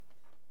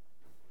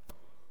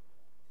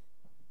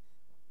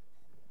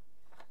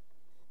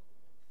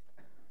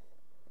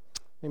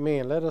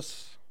Amen. Let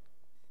us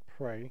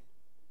pray.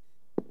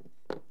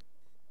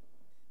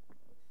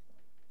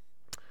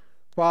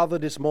 Father,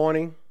 this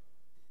morning,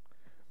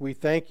 we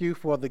thank you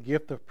for the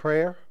gift of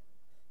prayer.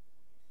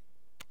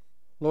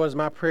 Lord, it's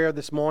my prayer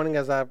this morning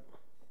as I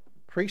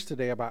preach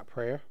today about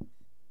prayer,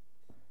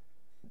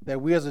 that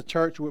we as a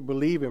church would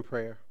believe in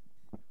prayer.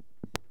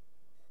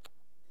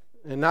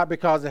 And not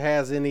because it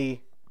has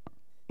any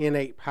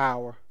innate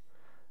power,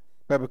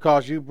 but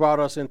because you brought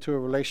us into a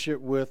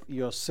relationship with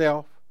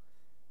yourself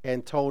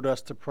and told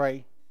us to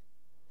pray.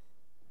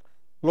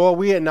 Lord,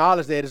 we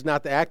acknowledge that it's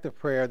not the act of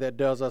prayer that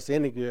does us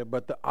any good,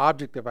 but the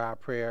object of our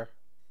prayer.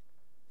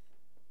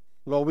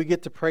 Lord, we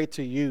get to pray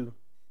to you,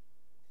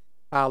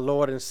 our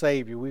Lord and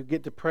Savior. We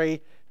get to pray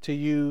to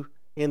you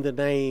in the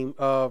name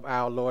of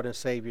our Lord and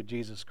Savior,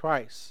 Jesus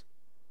Christ.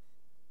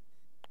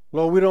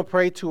 Lord, we don't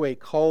pray to a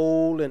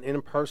cold and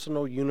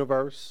impersonal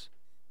universe.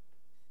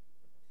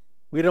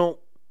 We don't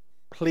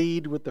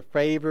plead with the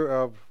favor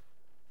of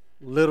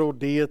little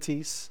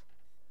deities.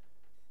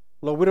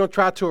 Lord, we don't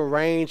try to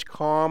arrange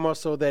karma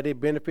so that it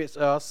benefits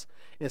us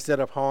instead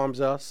of harms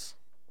us.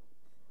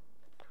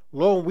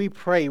 Lord, when we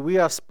pray, we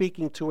are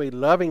speaking to a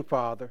loving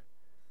Father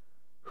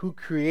who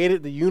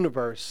created the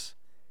universe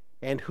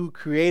and who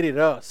created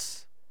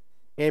us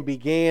and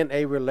began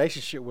a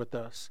relationship with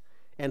us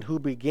and who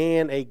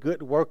began a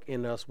good work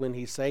in us when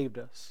he saved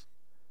us.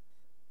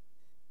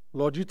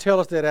 Lord, you tell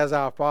us that as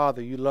our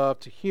Father, you love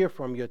to hear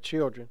from your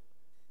children.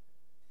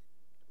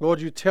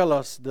 Lord, you tell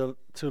us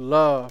to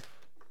love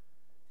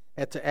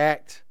and to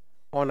act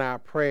on our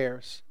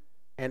prayers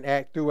and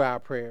act through our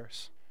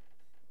prayers.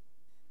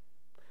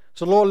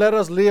 So, Lord, let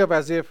us live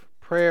as if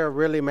prayer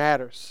really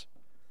matters.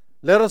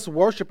 Let us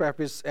worship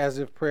as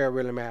if prayer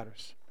really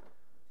matters.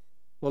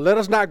 Lord, let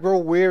us not grow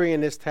weary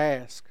in this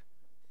task.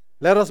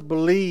 Let us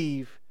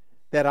believe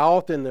that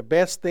often the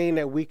best thing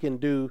that we can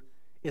do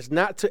is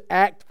not to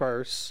act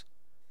first,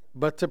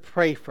 but to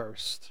pray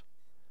first.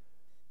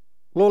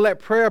 Lord, let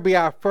prayer be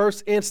our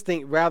first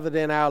instinct rather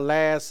than our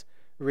last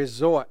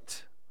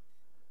resort.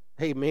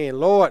 Amen.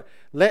 Lord,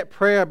 let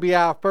prayer be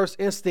our first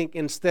instinct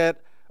instead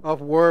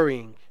of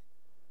worrying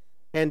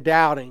and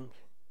doubting.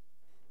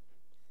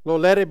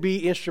 Lord, let it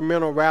be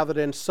instrumental rather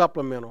than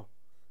supplemental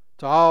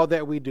to all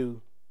that we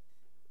do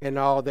and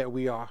all that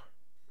we are.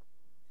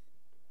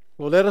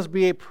 Lord, let us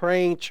be a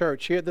praying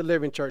church here at the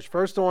Living Church.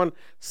 First on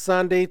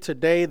Sunday,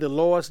 today, the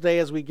Lord's Day,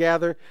 as we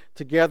gather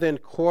together in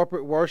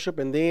corporate worship,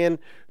 and then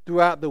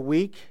throughout the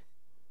week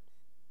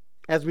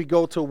as we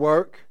go to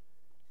work,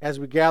 as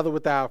we gather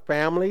with our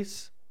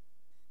families,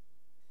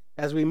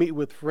 as we meet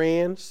with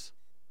friends,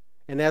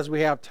 and as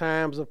we have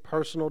times of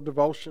personal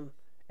devotion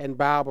and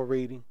Bible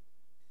reading.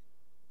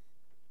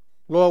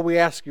 Lord, we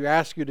ask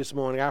you this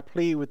morning, I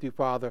plead with you,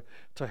 Father,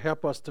 to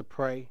help us to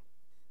pray.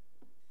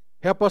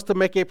 Help us to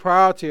make a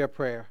priority of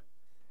prayer,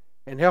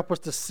 and help us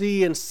to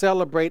see and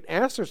celebrate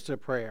answers to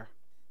prayer.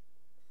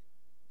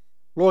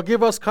 Lord,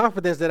 give us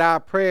confidence that our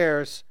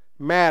prayers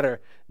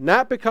matter,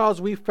 not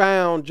because we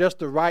found just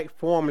the right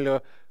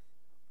formula,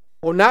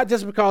 or not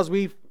just because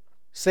we've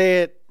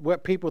said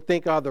what people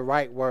think are the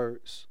right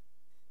words,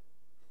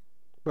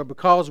 but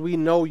because we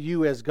know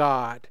you as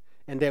God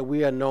and that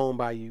we are known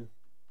by you.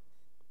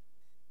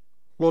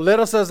 Lord,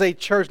 let us as a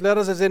church, let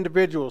us as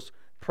individuals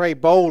pray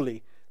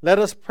boldly. Let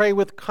us pray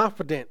with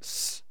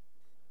confidence.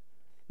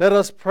 Let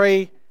us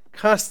pray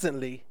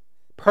constantly,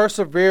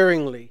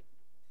 perseveringly.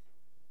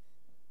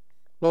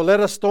 Lord,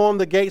 let us storm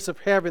the gates of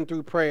heaven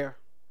through prayer.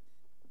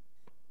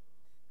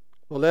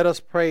 Lord, let us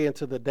pray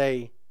into the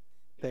day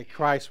that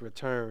Christ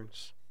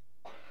returns.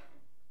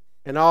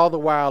 And all the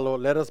while,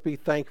 Lord, let us be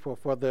thankful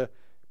for the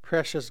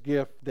precious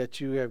gift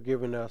that you have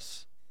given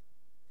us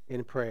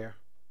in prayer.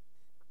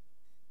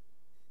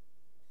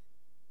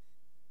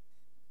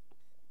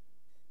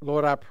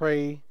 Lord, I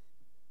pray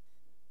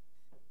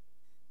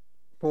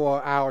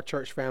for our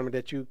church family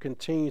that you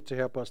continue to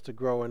help us to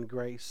grow in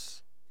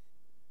grace.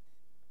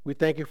 We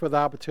thank you for the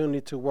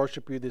opportunity to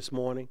worship you this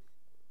morning.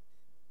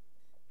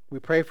 We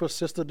pray for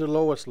Sister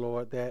Dolores,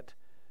 Lord, that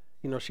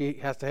she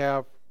has to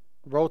have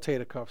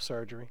rotator cuff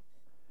surgery.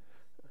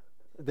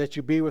 That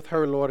you be with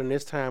her, Lord, in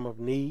this time of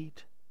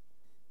need.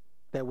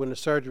 That when the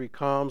surgery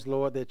comes,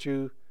 Lord, that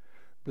you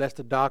bless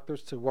the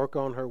doctors to work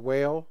on her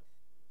well,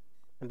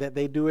 and that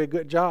they do a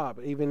good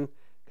job, even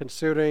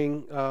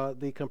considering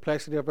the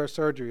complexity of her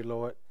surgery,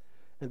 Lord,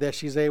 and that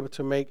she's able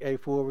to make a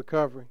full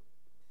recovery.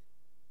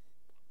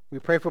 We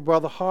pray for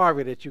Brother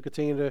Harvey, that you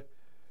continue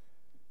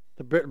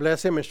to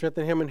bless him and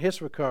strengthen him in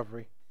his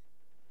recovery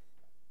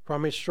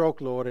from his stroke,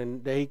 Lord,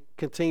 and that he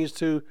continues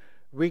to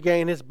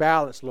regain his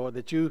balance, Lord,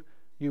 that you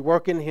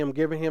work in him,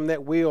 giving him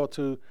that will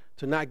to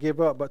not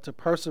give up, but to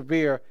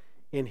persevere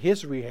in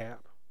his rehab.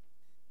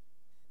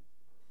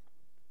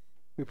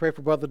 We pray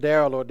for Brother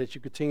Darrell, Lord, that you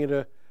continue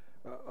to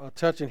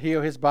touch and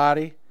heal his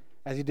body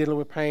as he's dealing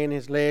with pain in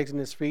his legs and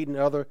his feet and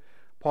other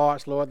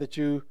parts, Lord, that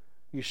you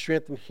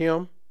strengthen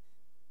him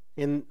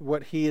in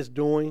what he is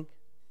doing,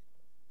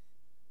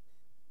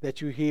 that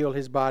you heal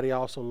his body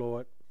also,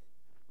 Lord.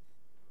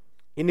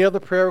 Any other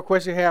prayer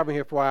requests you have in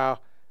here for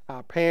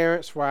our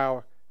parents, for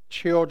our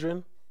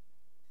children,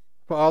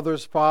 for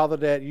others, Father,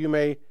 that you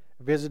may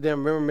visit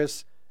them. Remember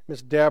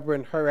Miss Deborah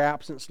in her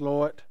absence,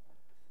 Lord,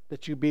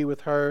 that you be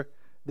with her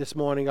this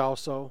morning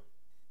also.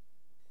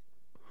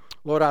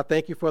 Lord, I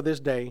thank you for this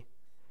day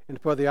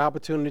and for the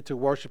opportunity to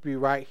worship you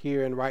right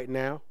here and right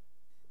now.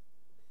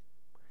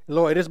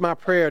 Lord, it is my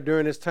prayer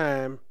during this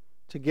time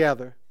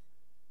together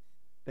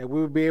that we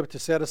will be able to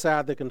set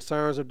aside the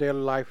concerns of daily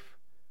life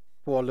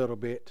for a little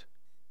bit,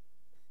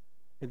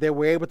 and that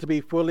we're able to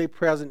be fully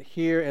present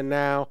here and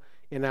now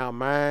in our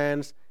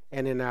minds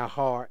and in our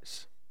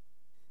hearts.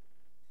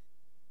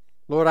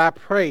 Lord, I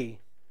pray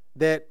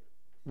that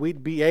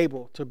we'd be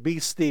able to be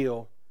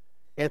still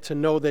and to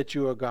know that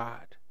you are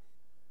God.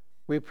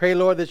 We pray,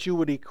 Lord, that you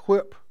would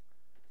equip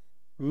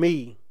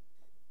me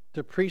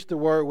to preach the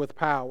word with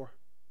power.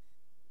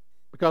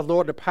 Because,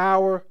 Lord, the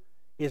power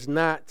is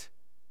not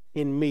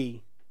in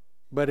me,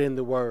 but in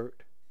the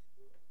word.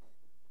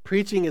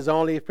 Preaching is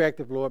only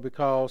effective, Lord,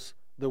 because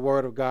the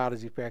word of God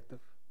is effective.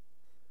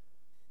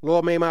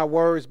 Lord, may my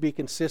words be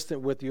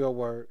consistent with your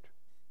word.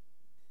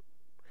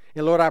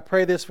 And Lord, I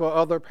pray this for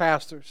other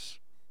pastors,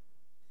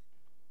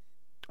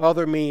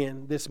 other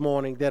men this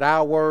morning, that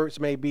our words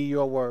may be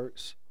your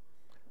words.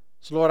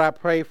 So Lord, I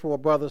pray for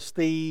Brother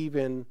Steve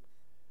and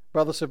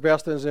Brother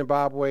Sylvester in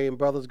Zimbabwe and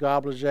Brothers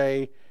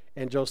Goblaget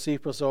and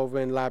Josephus over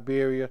in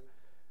Liberia.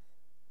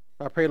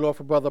 I pray, Lord,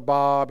 for Brother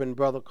Bob and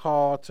Brother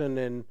Carlton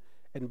and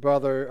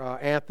Brother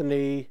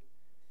Anthony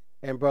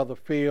and Brother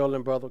Phil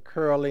and Brother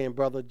Curley and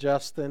Brother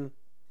Justin,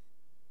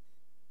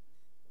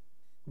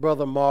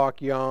 Brother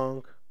Mark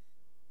Young,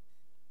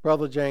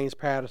 Brother James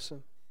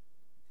Patterson.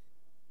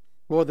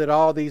 Lord, that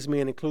all these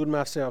men, including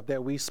myself,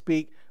 that we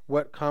speak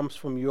what comes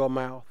from your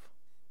mouth,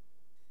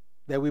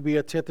 that we be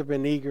attentive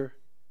and eager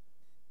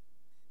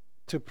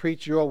to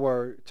preach your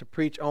word, to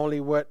preach only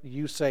what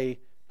you say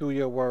through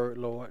your word,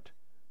 Lord.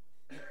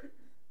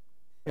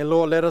 And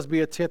Lord, let us be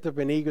attentive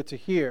and eager to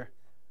hear,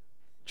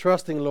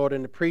 trusting, Lord,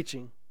 in the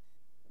preaching,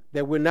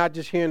 that we're not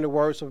just hearing the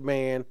words of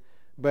man,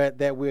 but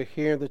that we're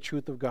hearing the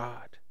truth of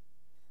God.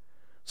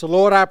 So,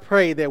 Lord, I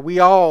pray that we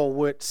all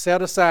would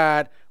set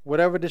aside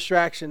whatever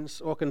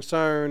distractions or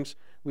concerns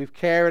we've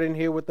carried in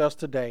here with us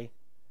today,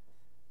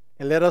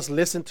 and let us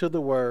listen to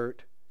the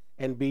word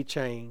and be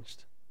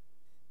changed.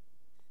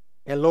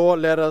 And Lord,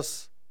 let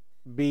us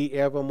be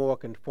ever more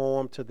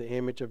conformed to the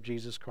image of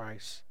Jesus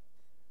Christ.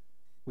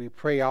 We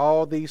pray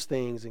all these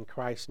things in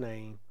Christ's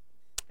name.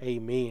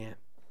 Amen.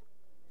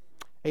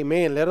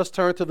 Amen. Let us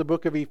turn to the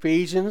book of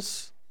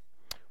Ephesians.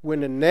 We're in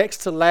the next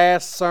to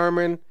last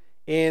sermon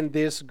in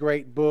this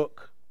great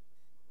book.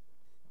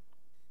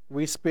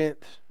 We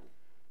spent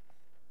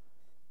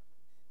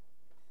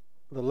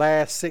the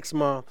last 6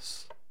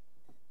 months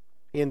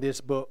in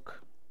this book.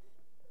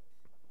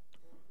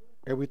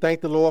 And we thank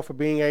the Lord for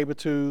being able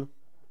to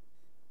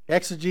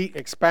exegete,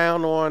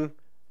 expound on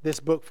this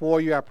book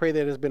for you. I pray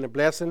that it's been a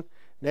blessing.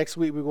 Next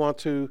week we're going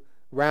to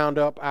round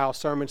up our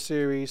sermon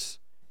series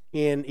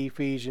in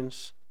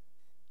Ephesians.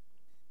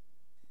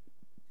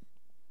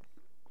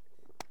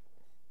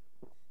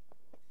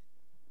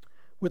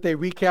 With a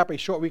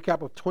short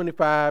recap of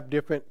 25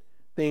 different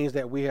things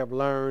that we have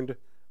learned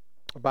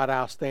about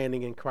our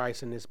standing in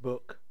Christ in this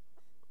book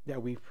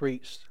that we've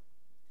preached.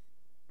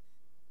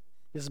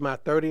 This is my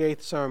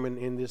 38th sermon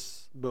in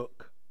this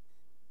book.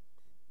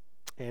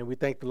 And we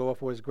thank the Lord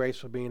for his grace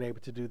for being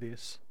able to do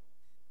this.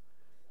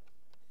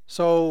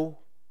 So,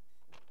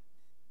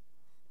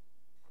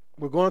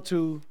 we're going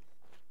to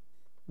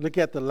look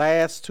at the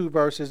last 2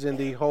 verses in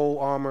the whole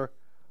armor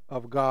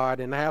of God.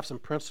 And I have some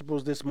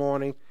principles this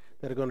morning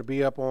that are going to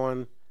be up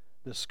on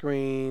the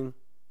screen.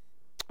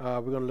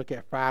 We're going to look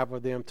at 5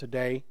 of them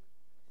today.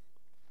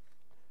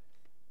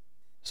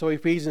 So,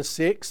 Ephesians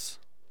 6.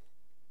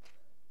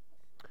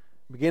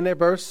 Begin at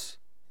verse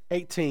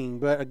 18.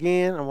 But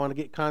again, I want to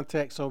get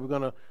context, so we're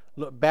going to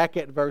look back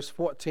at verse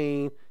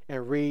 14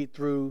 and read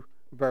through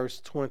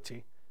verse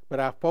 20. But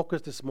our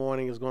focus this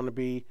morning is going to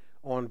be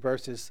on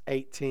verses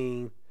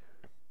 18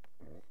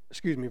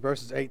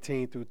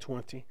 through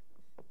 20.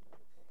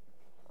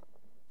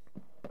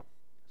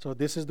 So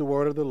this is the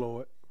word of the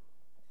Lord.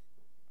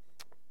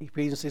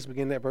 Ephesians 6,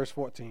 beginning at verse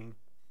 14.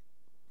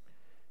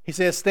 He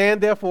says,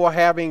 "Stand therefore,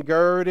 having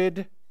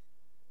girded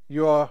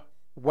your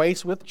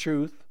waist with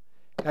truth,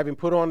 having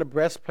put on the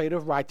breastplate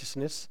of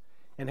righteousness,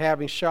 and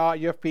having shod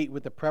your feet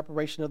with the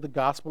preparation of the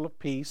gospel of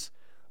peace,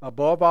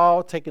 above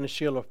all, taking the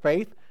shield of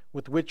faith,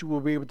 with which you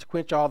will be able to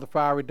quench all the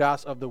fiery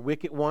darts of the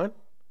wicked one,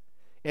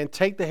 and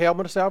take the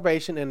helmet of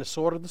salvation and the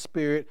sword of the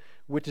Spirit,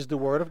 which is the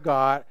word of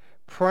God,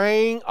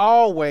 praying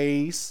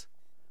always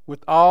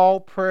with all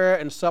prayer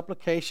and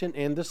supplication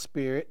in the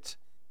Spirit,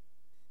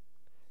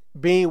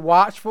 being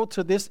watchful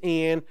to this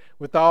end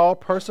with all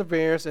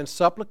perseverance and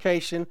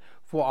supplication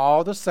for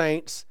all the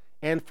saints,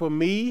 and for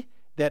me,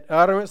 that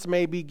utterance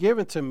may be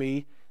given to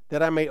me,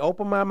 that I may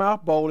open my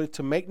mouth boldly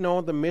to make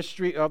known the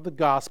mystery of the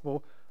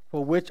gospel,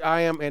 for which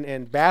I am an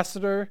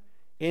ambassador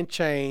in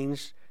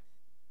chains,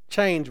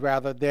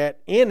 that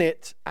in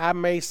it I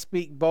may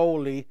speak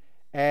boldly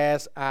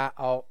as I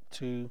ought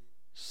to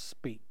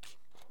speak."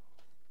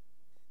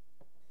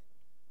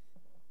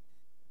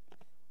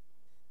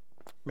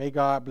 May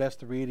God bless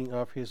the reading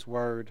of his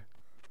word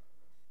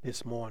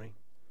this morning.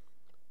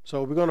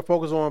 So we're going to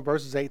focus on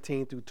verses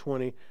 18 through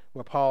 20,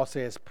 where Paul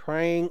says,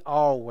 praying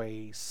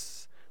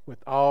always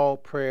with all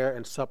prayer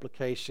and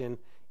supplication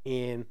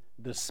in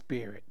the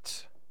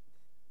Spirit,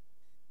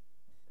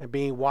 and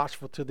being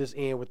watchful to this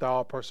end with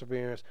all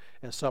perseverance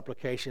and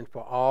supplication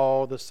for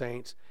all the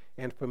saints,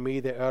 and for me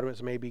that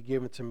utterance may be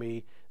given to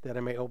me, that I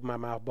may open my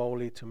mouth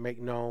boldly to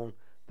make known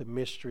the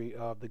mystery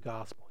of the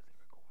gospel.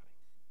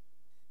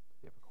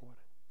 Is it recording?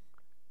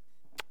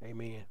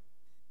 Amen.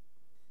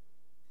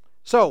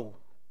 So,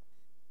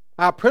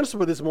 our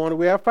principle this morning,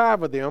 we have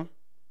 5 of them.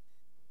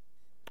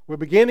 We're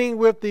beginning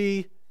with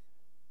the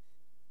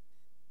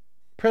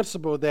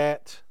principle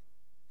that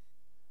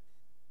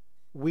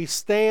we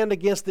stand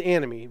against the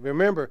enemy.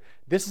 Remember,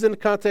 this is in the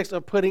context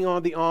of putting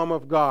on the armor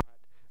of God.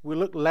 We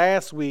looked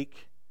last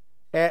week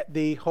at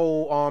the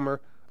whole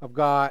armor of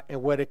God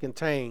and what it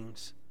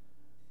contains.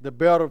 The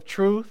belt of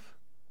truth,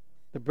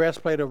 the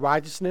breastplate of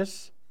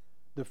righteousness,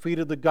 the feet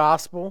of the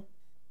gospel,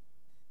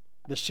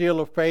 the shield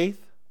of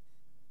faith,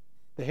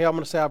 the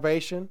helmet of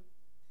salvation,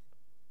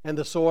 and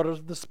the sword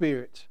of the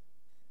Spirit.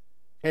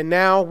 And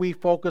now we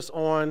focus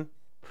on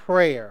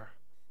prayer.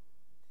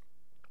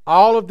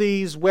 All of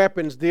these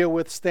weapons deal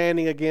with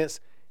standing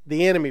against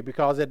the enemy,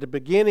 because at the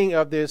beginning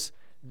of this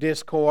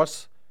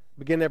discourse,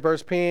 beginning at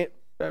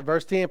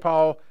verse 10,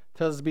 Paul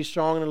tells us to be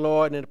strong in the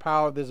Lord and in the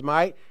power of his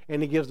might,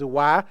 and he gives the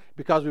why.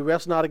 Because we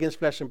wrestle not against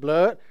flesh and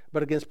blood,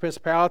 but against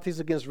principalities,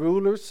 against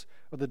rulers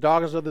of the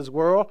darkness of this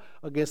world,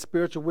 against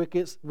spiritual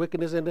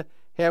wickedness in the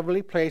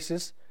heavenly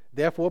places.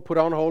 Therefore, put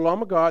on the whole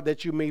armor of God,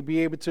 that you may be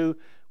able to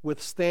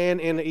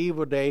withstand in the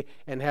evil day,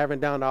 and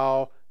having done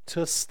all,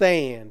 to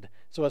stand.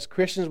 So as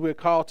Christians, we're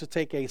called to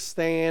take a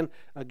stand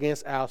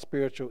against our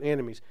spiritual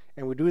enemies.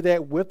 And we do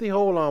that with the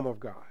whole armor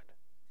of God.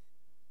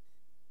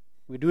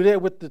 We do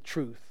that with the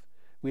truth.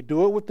 We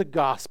do it with the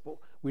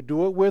gospel. We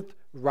do it with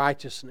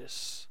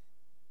righteousness.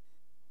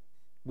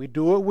 We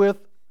do it with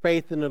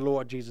faith in the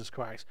Lord Jesus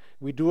Christ.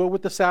 We do it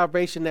with the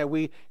salvation that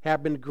we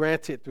have been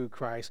granted through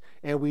Christ.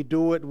 And we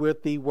do it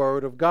with the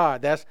word of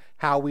God. That's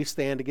how we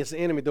stand against the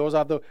enemy. Those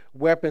are the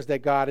weapons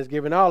that God has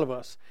given all of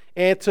us.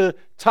 And to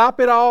top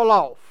it all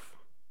off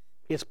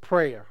is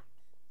prayer.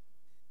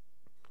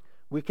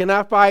 We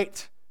cannot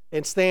fight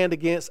and stand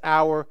against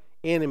our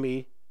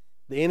enemy,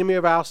 the enemy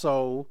of our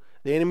soul,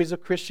 the enemies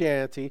of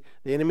Christianity,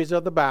 the enemies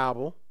of the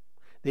Bible,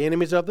 the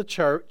enemies of the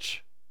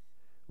church.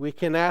 We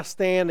cannot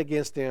stand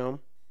against them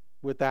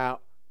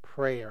without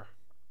prayer.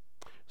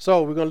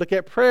 So we're going to look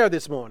at prayer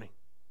this morning.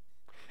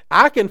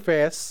 I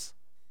confess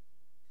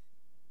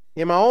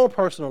in my own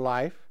personal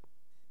life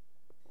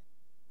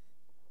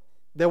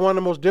that one of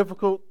the most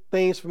difficult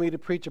things for me to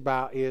preach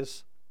about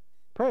is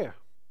prayer.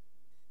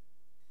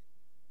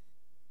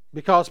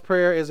 Because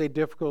prayer is a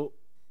difficult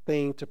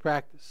thing to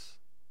practice.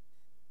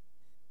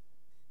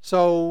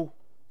 So,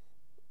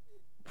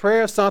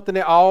 prayer is something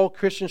that all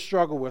Christians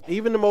struggle with.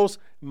 Even the most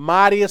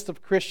mightiest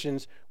of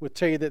Christians would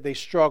tell you that they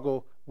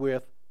struggle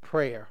with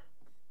prayer.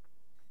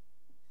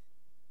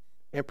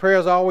 And prayer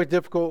is always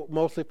difficult,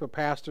 mostly for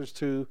pastors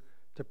to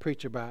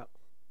preach about.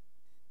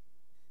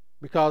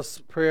 Because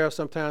prayer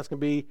sometimes can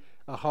be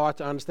hard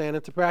to understand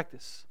and to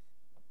practice.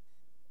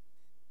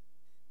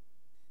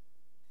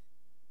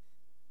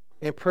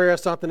 And prayer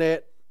is something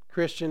that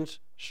Christians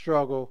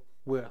struggle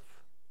with.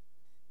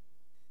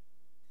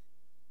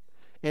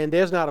 And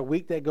there's not a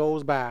week that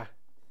goes by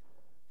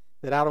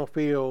that I don't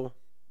feel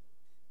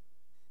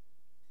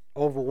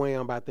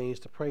overwhelmed by things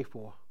to pray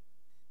for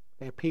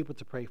and people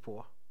to pray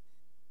for.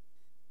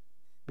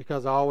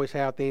 Because I always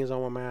have things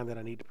on my mind that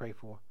I need to pray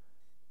for.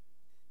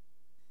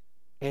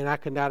 And I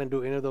could not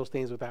do any of those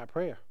things without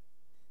prayer.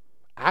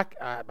 I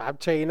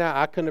tell you now,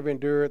 I couldn't have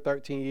endured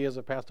 13 years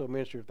of pastoral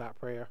ministry without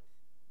prayer.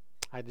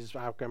 I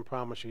can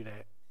promise you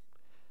that.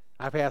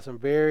 I've had some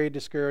very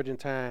discouraging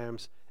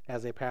times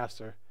as a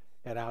pastor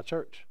at our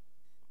church,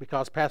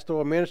 because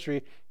pastoral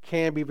ministry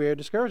can be very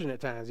discouraging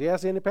at times.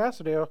 Yes, any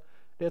pastor,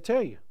 they'll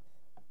tell you.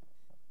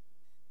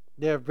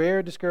 There are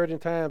very discouraging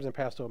times in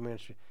pastoral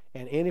ministry,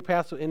 and any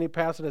pastor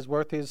that's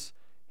worth his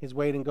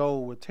weight in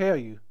gold would tell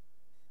you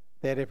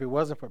that if it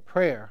wasn't for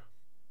prayer,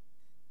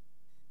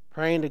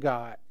 praying to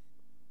God,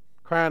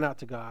 crying out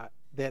to God,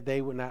 that they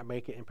would not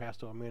make it in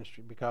pastoral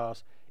ministry,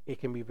 because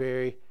it can be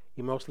very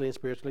emotionally and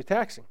spiritually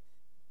taxing.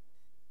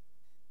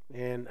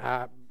 And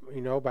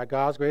by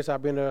God's grace,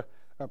 I've been a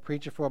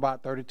preacher for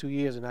about 32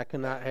 years, and I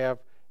could not have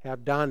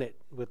done it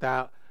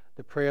without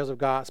the prayers of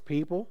God's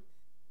people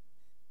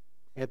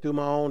and through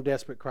my own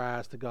desperate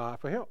cries to God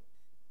for help.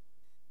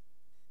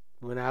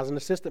 When I was an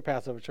assistant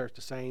pastor of a church,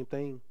 the same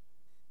thing.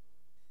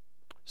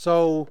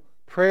 So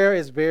prayer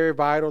is very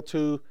vital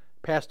to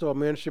pastoral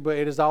ministry, but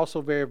it is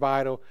also very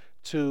vital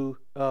to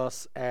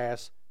us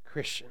as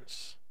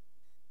Christians.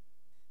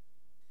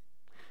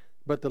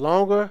 But the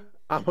longer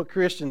I'm a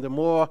Christian, the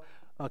more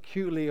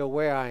acutely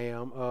aware I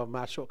am of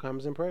my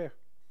shortcomings in prayer.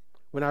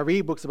 When I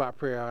read books about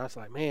prayer, I was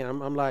like, man,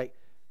 I'm like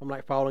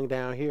falling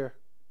down here.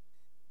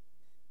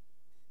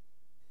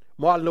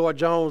 Martin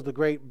Lloyd-Jones, the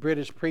great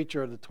British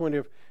preacher of the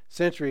 20th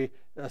century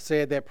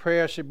said that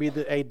prayer should be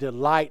a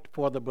delight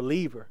for the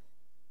believer.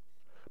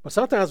 But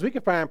sometimes we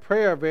can find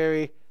prayer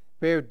very,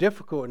 very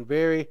difficult and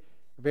very,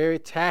 very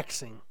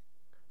taxing.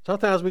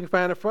 Sometimes we can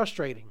find it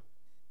frustrating.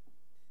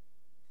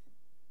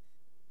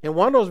 And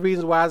one of those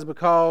reasons why is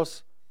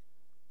because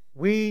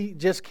we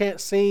just can't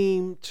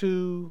seem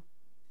to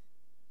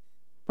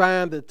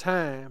find the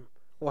time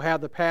or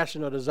have the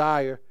passion or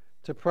desire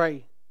to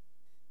pray.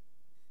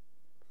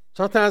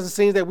 Sometimes it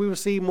seems that we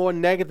receive more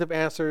negative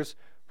answers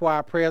for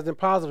our prayers than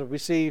positive. We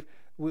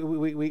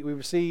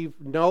receive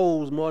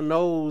more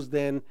no's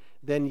than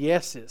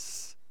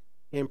yeses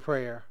in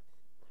prayer.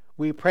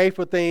 We pray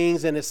for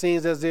things and it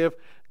seems as if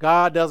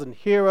God doesn't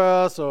hear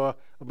us,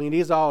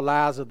 these are all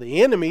lies of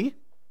the enemy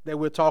that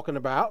we're talking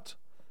about.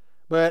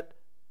 But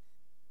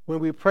when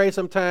we pray,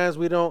 sometimes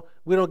we don't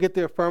get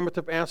the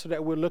affirmative answer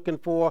that we're looking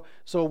for,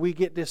 so we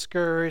get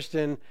discouraged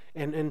and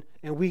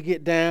we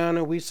get down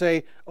and we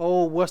say,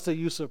 "Oh, what's the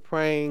use of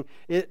praying?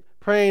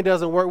 Praying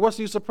doesn't work. What's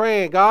the use of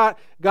praying? God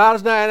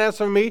is not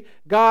answering me.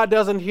 God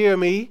doesn't hear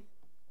me."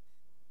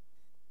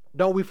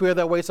 Don't we feel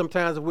that way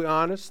sometimes if we're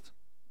honest?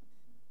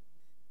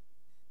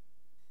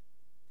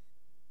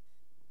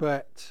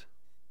 But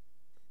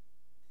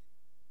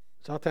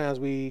sometimes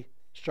we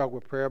struggle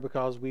with prayer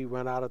because we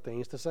run out of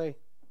things to say.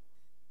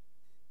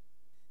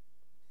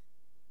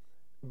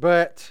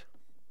 But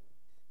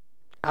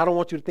I don't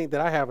want you to think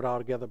that I have it all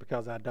together,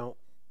 because I don't.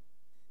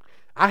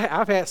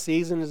 I've had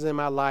seasons in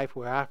my life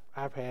where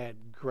I've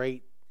had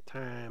great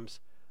times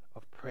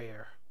of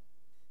prayer.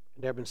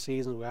 There have been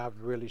seasons where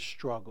I've really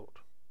struggled.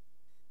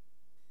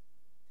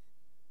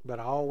 But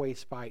I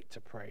always fight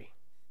to pray.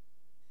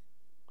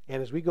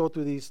 And as we go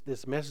through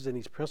this message and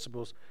these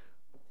principles,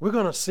 we're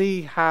going to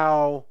see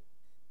how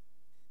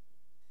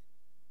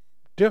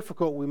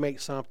difficult we make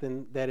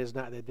something that is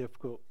not that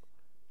difficult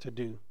to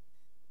do.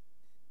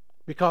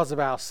 Because of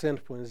our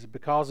sinfulness,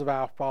 because of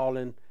our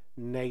fallen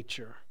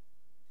nature.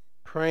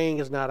 Praying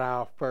is not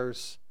our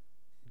first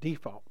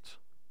default.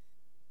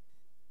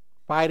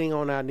 Fighting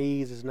on our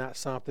knees is not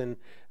something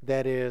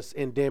that is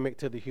endemic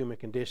to the human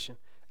condition.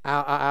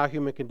 Our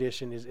human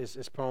condition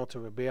is prone to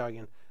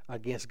rebellion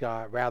against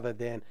God rather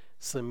than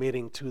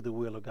submitting to the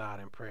will of God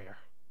in prayer.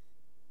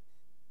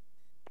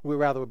 We'd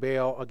rather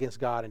rebel against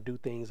God and do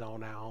things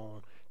on our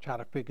own, try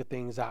to figure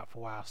things out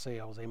for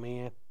ourselves.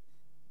 Amen?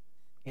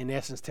 In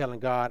essence, telling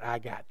God, "I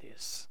got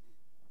this."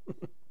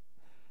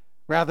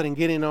 Rather than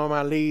getting on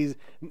my knees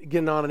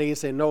and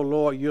saying, "No,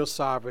 Lord, you're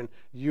sovereign.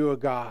 You're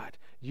God.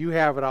 You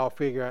have it all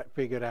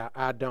figured out.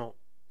 I don't."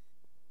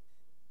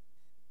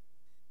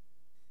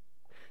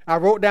 I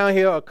wrote down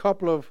here a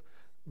couple of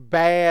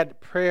bad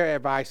prayer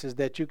advices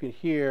that you can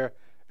hear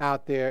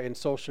out there in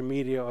social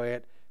media or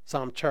at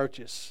some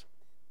churches.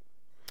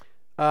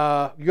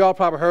 You all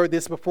probably heard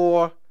this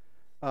before.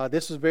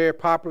 This was very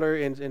popular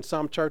in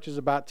some churches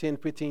about 10,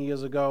 15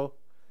 years ago,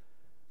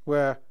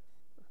 where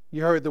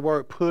you heard the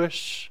word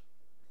push,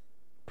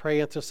 pray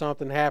until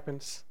something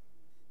happens.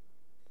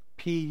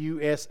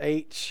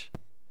 PUSH.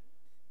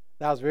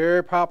 That was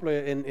very popular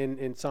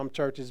in some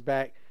churches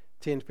back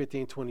 10,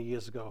 15, 20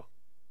 years ago.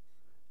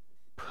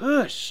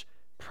 Push,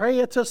 pray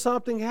until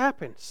something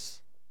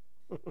happens.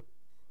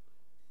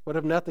 What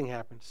if nothing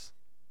happens?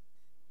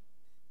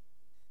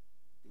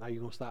 Now you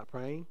going to stop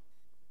praying?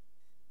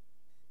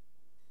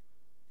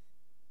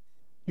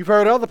 You've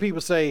heard other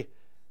people say,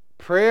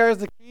 prayer is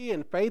the key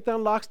and faith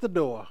unlocks the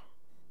door.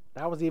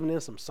 That was even in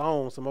some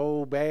songs, some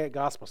old bad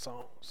gospel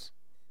songs.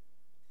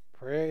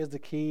 Prayer is the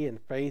key and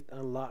faith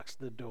unlocks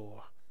the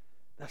door.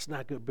 That's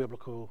not good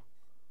biblical.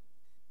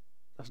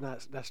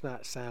 That's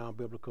not sound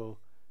biblical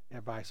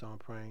advice on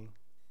praying.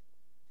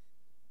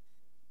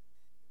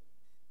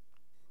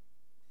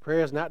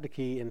 Prayer is not the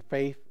key and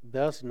faith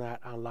does not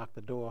unlock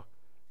the door,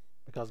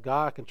 because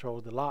God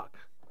controls the lock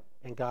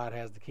and God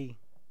has the key.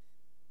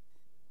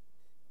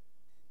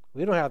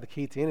 We don't have the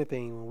key to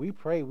anything. When we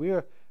pray,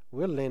 we're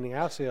lending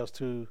ourselves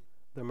to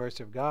the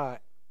mercy of God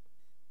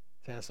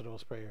to answer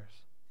those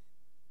prayers.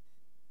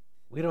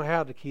 We don't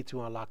have the key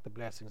to unlock the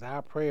blessings.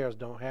 Our prayers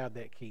don't have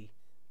that key.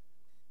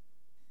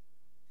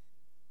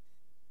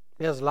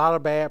 There's a lot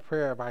of bad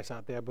prayer advice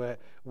out there,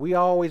 but we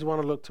always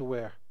want to look to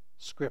where?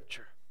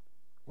 Scripture.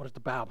 What does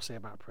the Bible say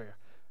about prayer?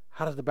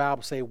 How does the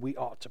Bible say we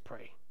ought to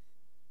pray?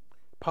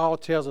 Paul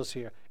tells us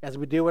here, as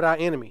we deal with our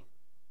enemy,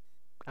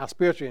 our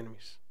spiritual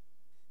enemies,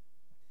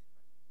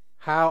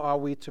 how are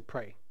we to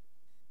pray?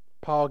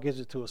 Paul gives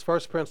it to us.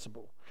 First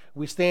principle,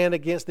 we stand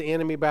against the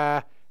enemy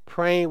by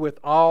praying with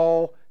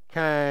all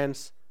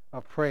kinds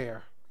of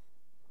prayer.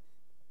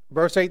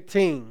 Verse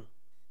 18,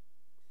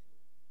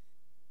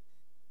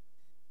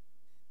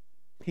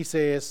 he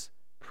says,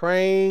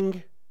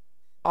 praying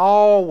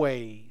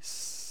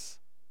always,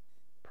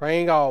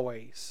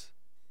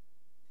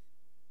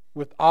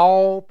 with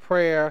all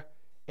prayer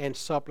and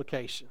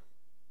supplication.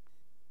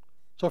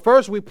 So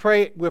first we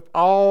pray with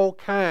all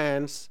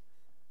kinds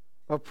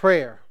of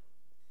prayer.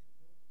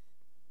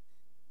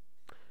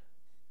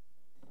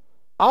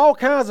 All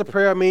kinds of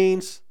prayer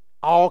means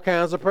all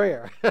kinds of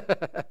prayer.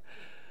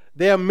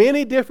 There are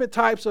many different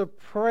types of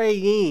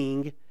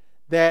praying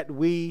that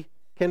we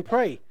can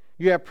pray.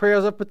 You have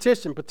prayers of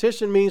petition.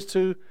 Petition means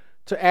to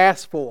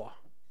ask for.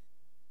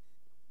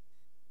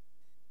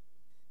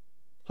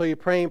 So you're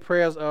praying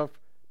prayers of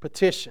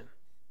petition.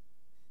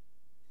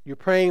 You're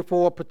praying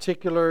for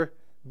particular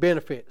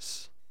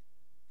benefits.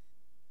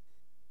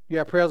 You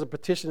have prayers of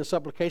petition and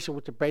supplication,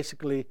 which are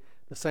basically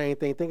the same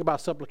thing. Think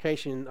about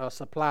supplication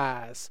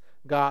supplies.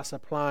 God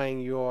supplying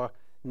your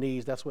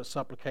needs. That's what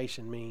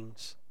supplication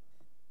means.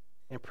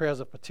 In prayers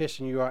of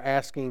petition, you are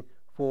asking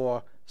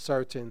for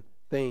certain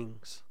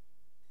things.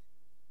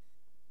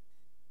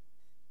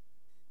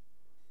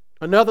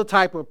 Another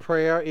type of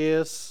prayer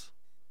is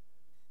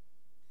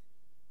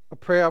a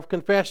prayer of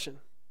confession.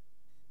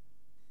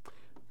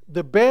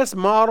 The best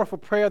model for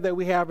prayer that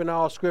we have in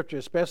all Scripture,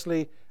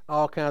 especially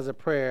all kinds of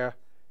prayer,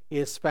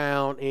 is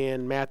found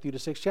in Matthew the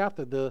 6th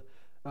chapter,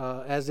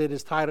 as it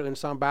is titled in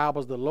some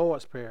Bibles, the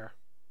Lord's Prayer.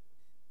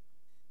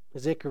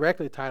 Is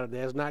incorrectly titled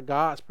that. It's not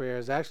God's prayer.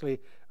 It's actually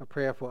a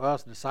prayer for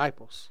us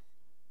disciples.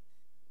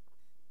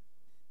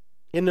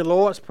 In the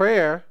Lord's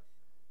Prayer,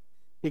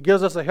 it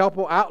gives us a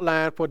helpful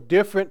outline for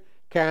different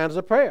kinds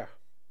of prayer.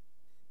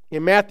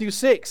 In Matthew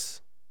 6,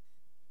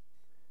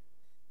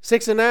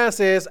 6 and 9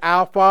 says,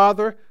 Our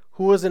Father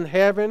who is in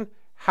heaven,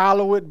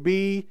 hallowed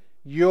be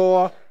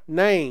your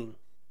name.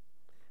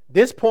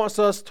 This points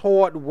us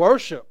toward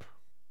worship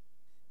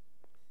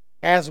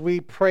as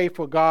we pray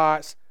for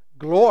God's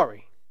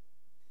glory.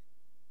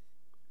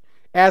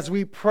 As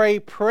we pray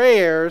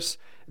prayers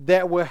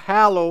that will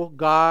hallow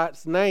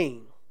God's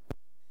name.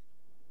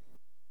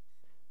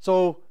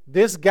 So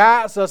this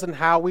guides us in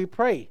how we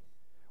pray.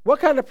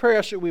 What kind of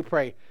prayer should we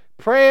pray?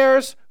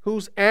 Prayers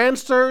whose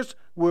answers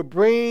will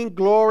bring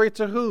glory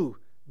to who?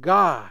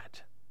 God.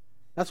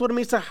 That's what it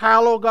means to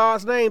hallow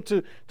God's name,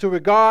 to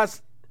regard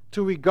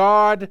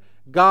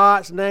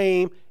God's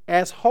name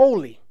as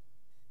holy.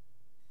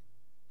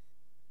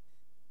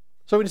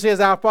 So when it says,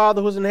 Our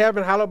Father who's in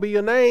heaven, hallowed be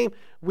your name,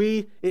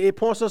 it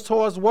points us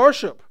towards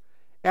worship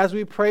as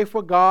we pray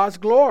for God's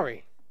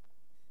glory.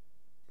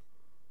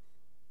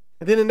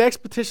 And then the next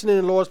petition in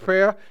the Lord's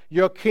Prayer,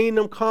 your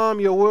kingdom come,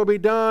 your will be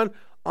done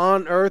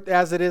on earth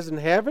as it is in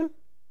heaven.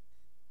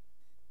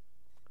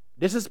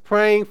 This is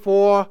praying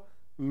for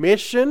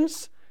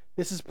missions.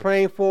 This is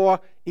praying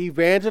for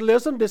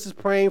evangelism. This is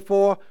praying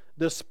for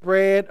the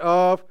spread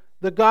of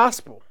the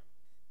gospel.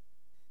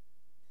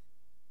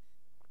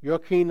 Your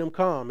kingdom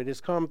come. It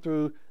has come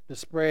through the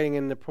spreading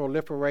and the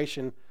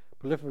proliferation.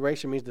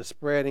 Proliferation means the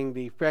spreading,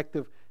 the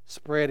effective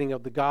spreading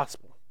of the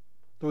gospel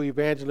through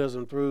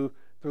evangelism, through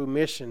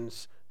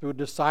missions, through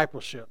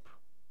discipleship.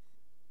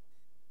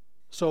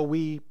 So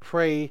we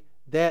pray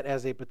that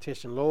as a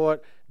petition.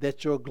 Lord,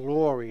 that your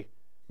glory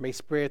may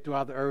spread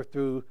throughout the earth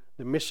through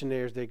the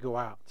missionaries that go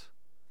out,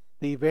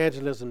 the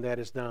evangelism that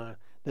is done,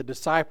 the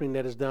discipling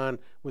that is done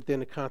within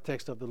the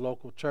context of the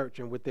local church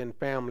and within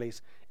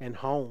families and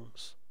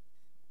homes.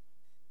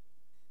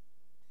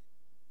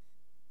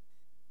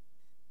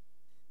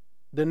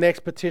 The next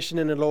petition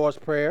in the Lord's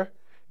Prayer,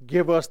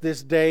 give us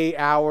this day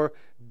our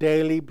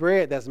daily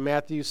bread. That's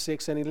Matthew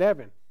 6 and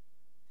 11.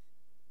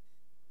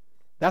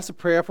 That's a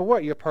prayer for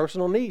what? Your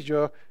personal needs,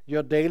 your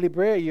daily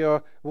bread,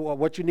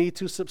 what you need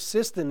to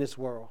subsist in this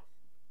world.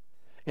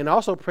 And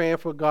also praying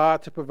for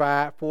God to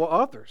provide for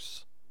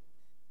others.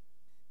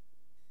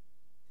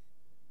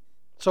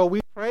 So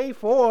we pray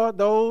for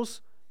those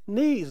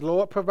needs.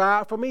 Lord,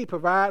 provide for me,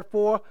 provide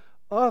for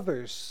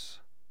others.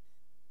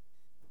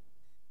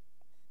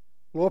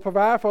 Lord,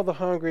 provide for the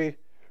hungry,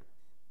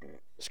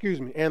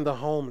 and the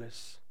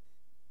homeless.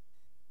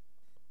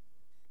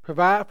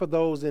 Provide for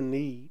those in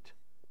need.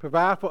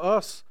 Provide for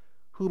us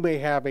who may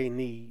have a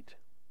need.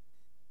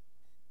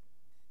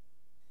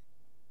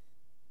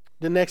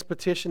 The next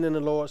petition in the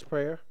Lord's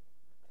Prayer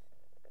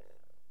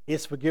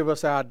is forgive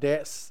us our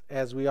debts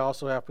as we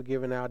also have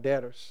forgiven our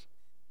debtors.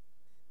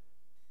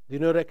 Do you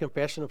know that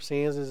confession of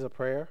sins is a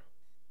prayer?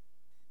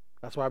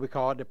 That's why we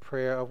call it the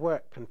prayer of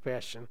what?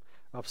 Confession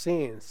of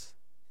sins.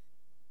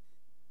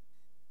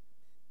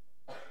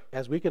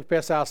 As we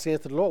confess our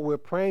sins to the Lord, we're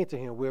praying to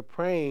Him. We're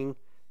praying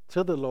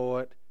to the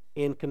Lord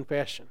in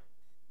confession.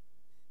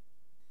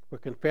 We're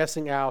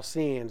confessing our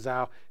sins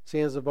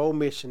of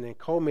omission and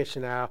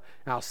commission, our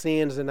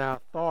sins in our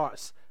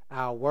thoughts,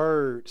 our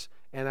words,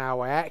 and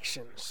our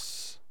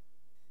actions.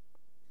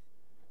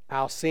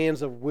 Our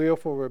sins of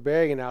willful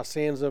rebellion, our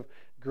sins of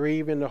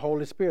grieving the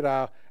Holy Spirit,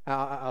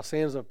 our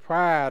sins of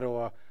pride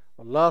or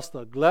lust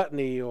or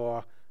gluttony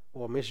or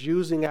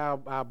misusing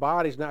our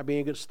bodies, not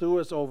being good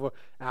stewards over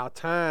our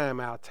time,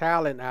 our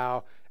talent,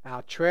 our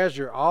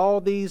treasure,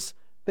 all these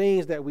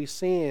things that we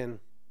sin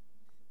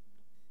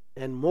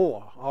and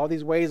more, all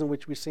these ways in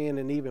which we sin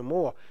and even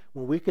more.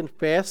 When we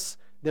confess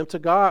them to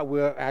God,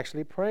 we're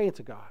actually praying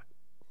to God.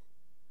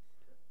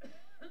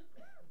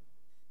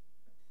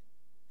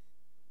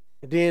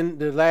 And then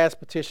the last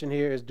petition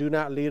here is, do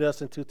not lead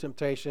us into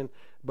temptation,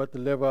 but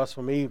deliver us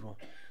from evil.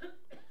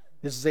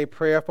 This is a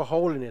prayer for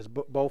holiness,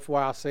 both for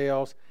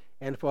ourselves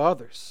and for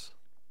others.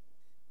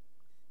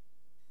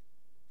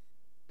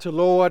 to,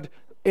 Lord,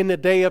 in the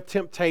day of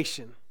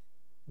temptation,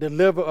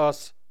 deliver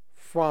us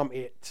from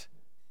it.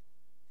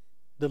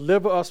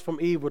 Deliver us from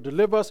evil.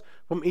 Deliver us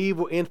from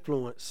evil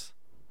influence.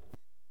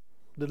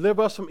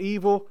 Deliver us from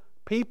evil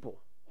people.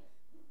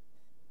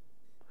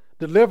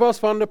 Deliver us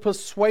from the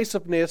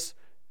persuasiveness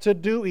to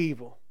do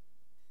evil.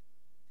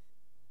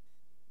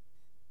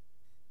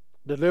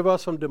 Deliver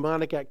us from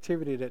demonic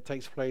activity that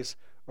takes place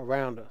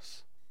around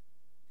us.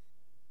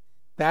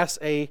 That's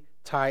a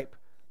type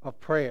of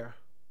prayer.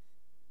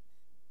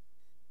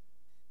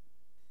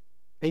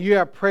 And you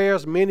have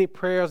prayers, many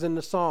prayers in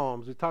the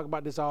Psalms. We talk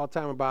about this all the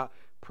time about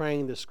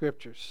praying the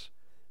scriptures.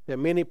 There are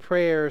many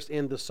prayers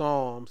in the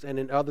Psalms and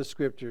in other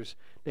scriptures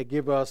that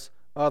give us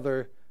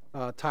other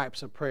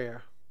types of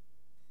prayer.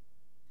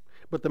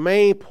 But the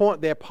main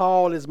point that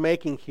Paul is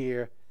making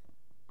here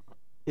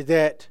is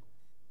that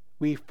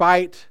we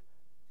fight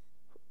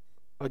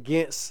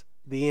against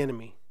the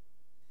enemy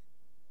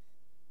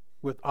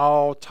with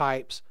all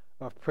types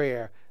of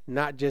prayer,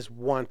 not just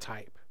one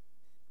type.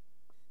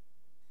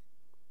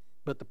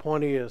 But the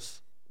point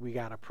is, we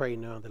got to pray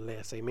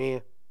nonetheless.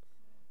 Amen?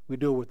 We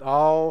do it with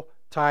all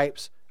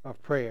types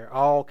of prayer,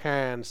 all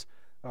kinds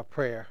of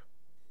prayer.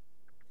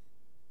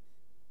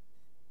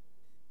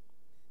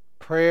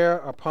 Prayer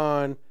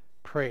upon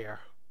prayer.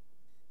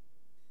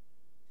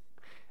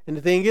 And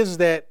the thing is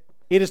that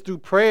it is through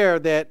prayer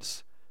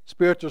that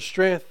spiritual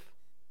strength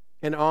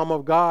and the armor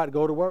of God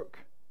go to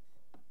work.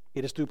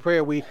 It is through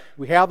prayer. We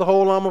have the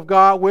whole armor of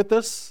God with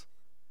us.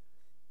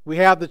 We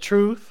have the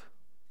truth.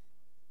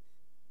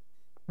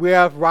 We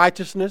have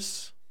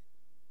righteousness,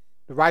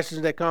 the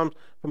righteousness that comes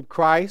from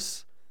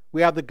Christ.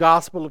 We have the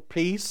gospel of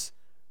peace.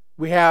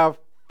 We have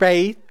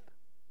faith.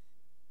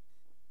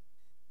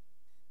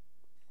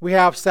 We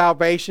have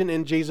salvation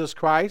in Jesus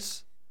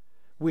Christ.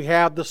 We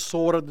have the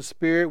sword of the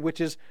Spirit, which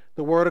is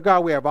the Word of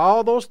God. We have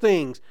all those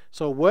things.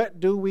 So what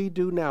do we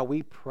do now?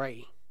 We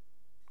pray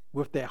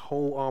with that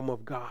whole armor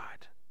of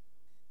God.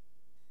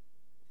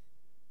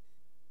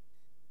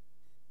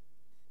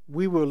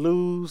 We will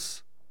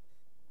lose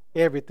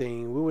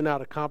everything. We will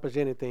not accomplish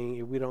anything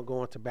if we don't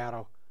go into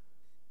battle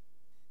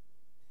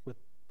with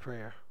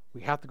prayer. We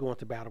have to go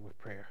into battle with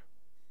prayer.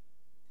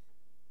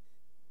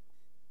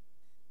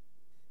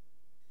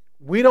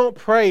 We don't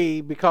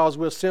pray because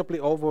we're simply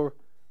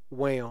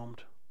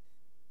overwhelmed.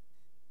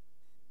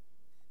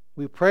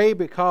 We pray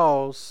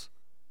because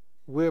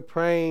we're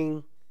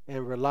praying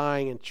and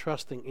relying and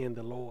trusting in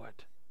the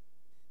Lord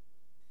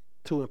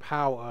to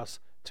empower us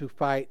to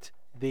fight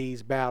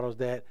these battles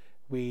that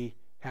we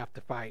have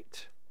to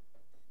fight.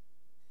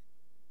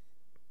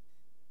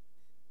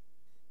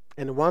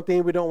 And the one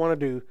thing we don't want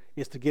to do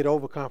is to get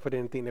overconfident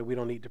and think that we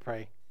don't need to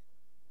pray.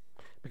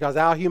 Because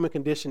our human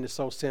condition is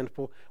so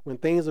sinful. When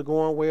things are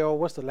going well,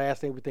 what's the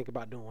last thing we think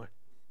about doing?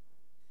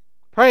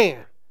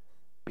 Praying.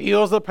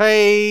 Bills are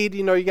paid.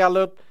 You got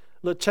a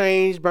little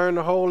change, burn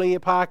a hole in your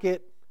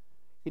pocket.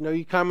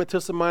 You come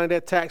into some money,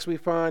 that tax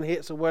refund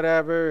hits or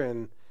whatever,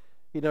 and,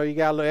 you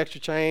got a little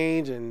extra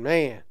change, and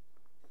man,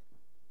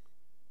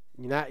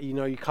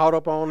 you caught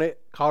up on it,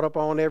 caught up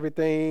on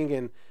everything,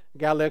 and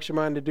got a little extra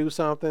money to do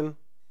something.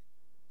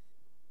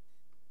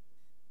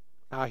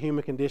 Our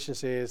human condition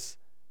says,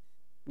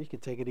 you can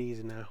take it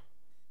easy now.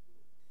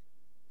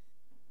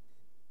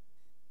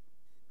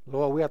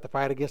 Lord, we have to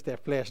fight against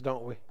that flesh,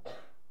 don't we?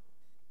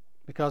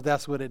 Because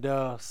that's what it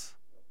does.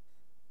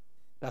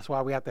 That's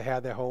why we have to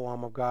have that whole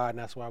armor of God, and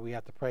that's why we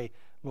have to pray.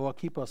 Lord,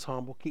 keep us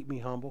humble. Keep me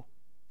humble.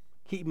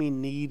 Keep me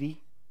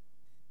needy.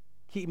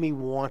 Keep me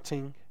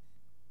wanting.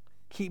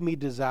 Keep me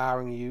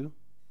desiring you.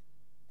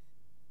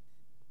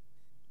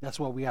 That's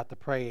what we have to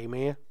pray,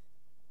 amen?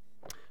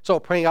 So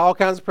praying all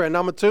kinds of prayer.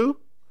 Number 2,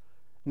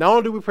 not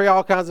only do we pray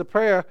all kinds of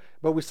prayer,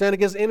 but we sin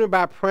against the enemy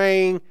by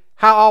praying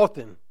how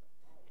often?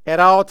 At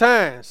all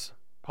times.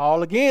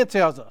 Paul again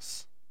tells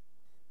us.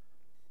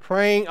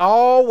 Praying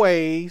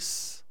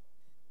always,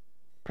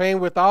 praying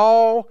with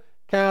all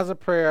kinds of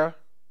prayer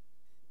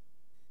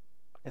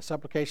and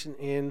supplication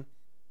in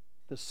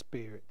the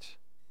Spirit.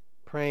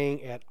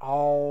 Praying at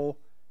all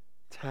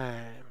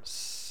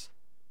times.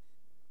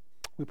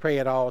 We pray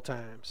at all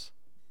times.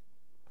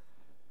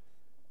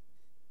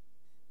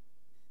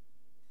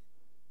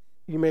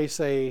 You may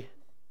say,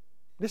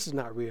 this is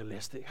not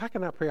realistic. How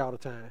can I pray all the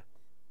time?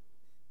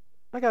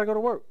 I got to go to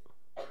work.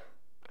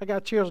 I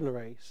got children to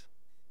raise.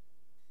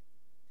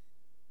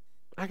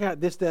 I got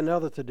this, that, and the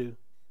other to do.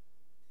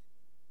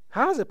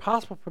 How is it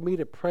possible for me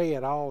to pray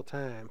at all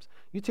times?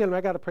 You tell me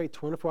I got to pray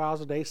 24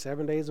 hours a day,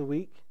 7 days a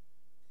week?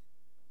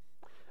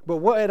 But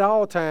what at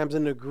all times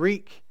in the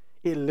Greek,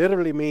 it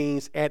literally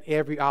means at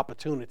every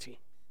opportunity.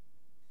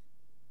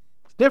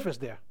 There's a difference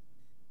there.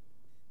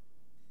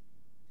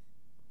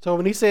 So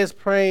when he says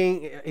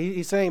praying,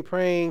 he's saying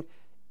praying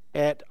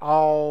at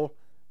all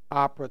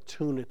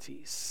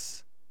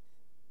opportunities.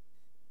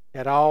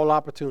 At all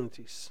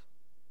opportunities.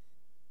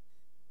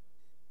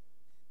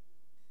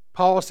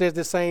 Paul says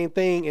the same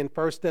thing in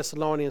 1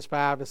 Thessalonians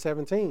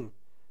 5:17,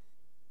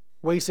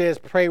 where he says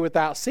pray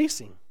without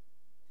ceasing.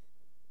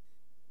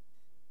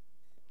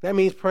 That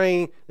means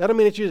praying. That don't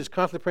mean that you're just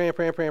constantly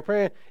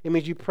praying. It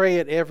means you pray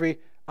at every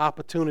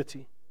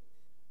opportunity.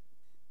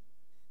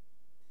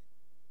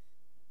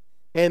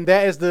 And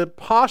that is the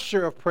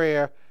posture of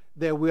prayer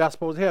that we are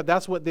supposed to have.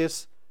 That's what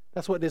this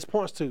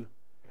points to.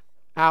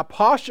 Our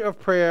posture of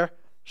prayer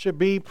should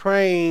be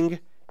praying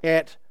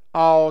at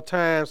all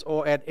times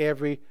or at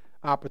every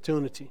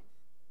opportunity.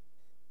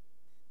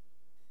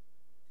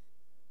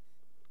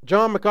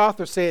 John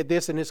MacArthur said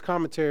this in his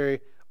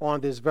commentary on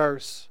this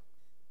verse.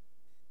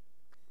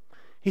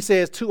 He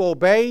says, to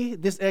obey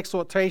this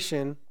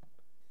exhortation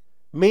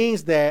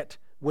means that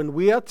when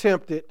we are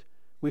tempted,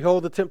 we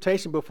hold the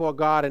temptation before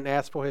God and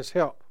ask for his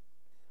help.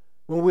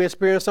 When we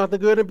experience something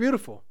good and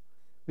beautiful,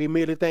 we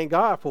immediately thank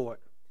God for it.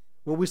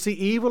 When we see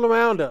evil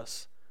around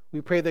us, we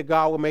pray that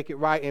God will make it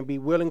right and be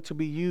willing to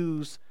be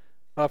used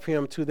of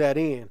him to that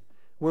end.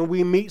 When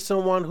we meet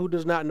someone who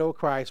does not know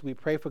Christ, we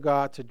pray for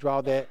God to draw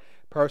that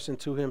person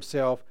to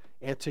himself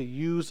and to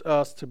use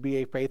us to be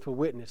a faithful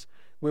witness.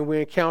 When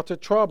we encounter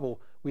trouble,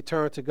 we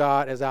turn to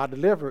God as our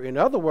deliverer. In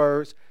other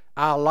words,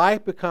 our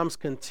life becomes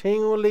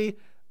continually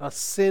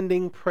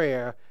ascending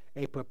prayer,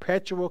 a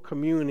perpetual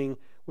communing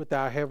with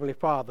our Heavenly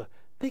Father.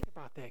 Think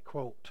about that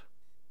quote.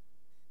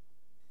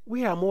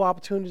 We have more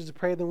opportunities to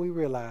pray than we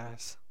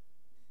realize.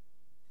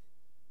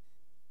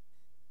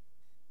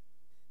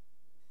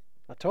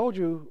 I told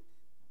you,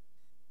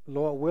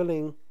 Lord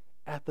willing,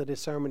 after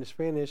this sermon is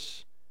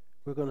finished,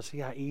 we're going to see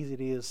how easy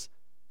it is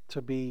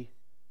to be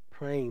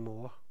praying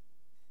more.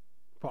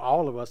 For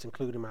all of us,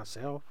 including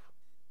myself.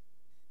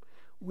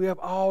 We have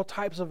all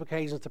types of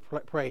occasions to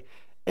pray.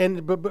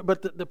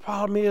 But the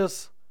problem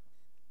is,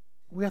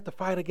 we have to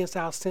fight against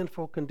our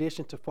sinful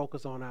condition to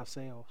focus on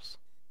ourselves.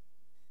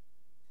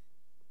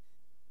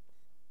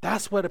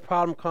 That's where the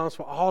problem comes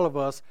for all of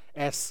us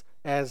as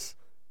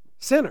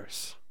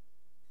sinners.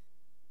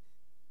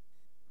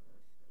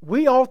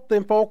 We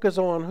often focus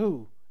on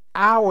who?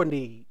 Our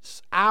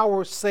needs,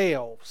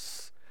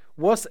 ourselves.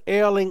 What's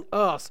ailing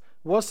us?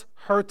 What's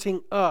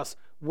hurting us?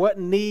 What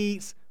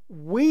needs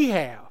we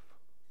have.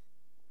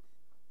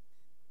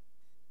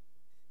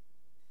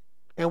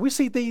 And we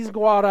see things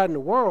go out in the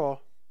world,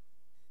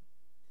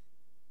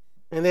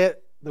 and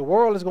that the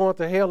world is going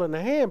to hell in the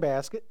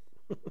handbasket.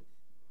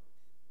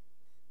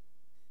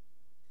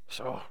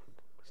 So,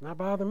 it's not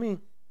bothering me.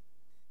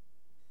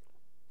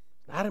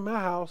 Not in my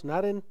house,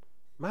 not in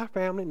my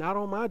family, not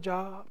on my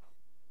job.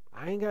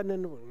 I ain't got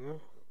nothing to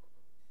do.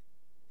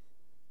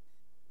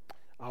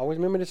 I always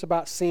remember this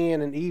about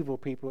sin and evil,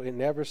 people. It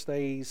never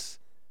stays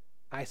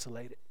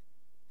isolated.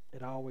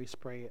 It always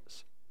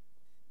spreads.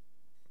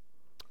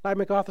 Like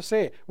MacArthur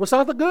said, when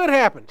something good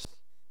happens,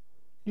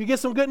 you get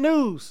some good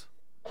news.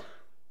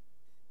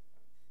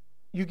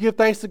 You give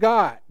thanks to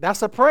God.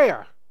 That's a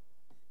prayer.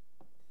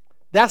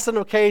 That's an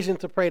occasion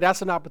to pray.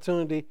 That's an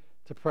opportunity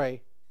to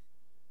pray.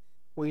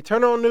 When you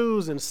turn on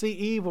news and see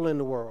evil in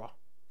the world,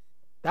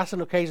 that's an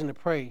occasion to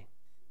pray.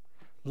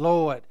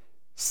 Lord,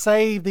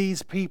 save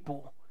these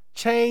people.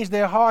 Change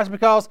their hearts,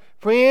 because,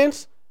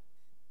 friends,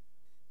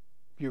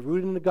 if you're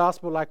rooted in the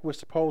gospel like we're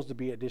supposed to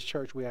be at this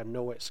church, we have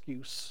no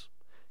excuse.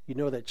 You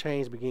know that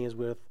change begins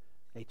with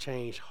a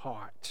changed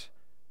heart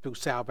through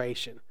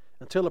salvation.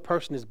 Until a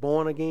person is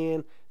born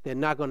again, they're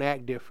not going to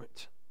act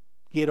different.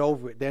 Get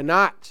over it. They're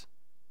not.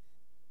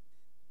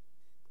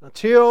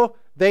 Until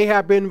they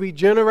have been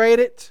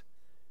regenerated,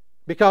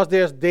 because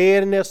they're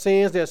dead in their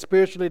sins, they're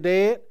spiritually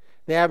dead,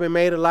 they have been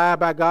made alive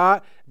by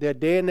God, they're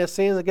dead in their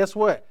sins, and guess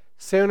what?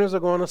 Sinners are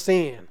going to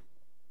sin.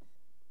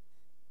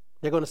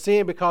 They're going to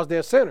sin because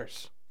they're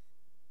sinners.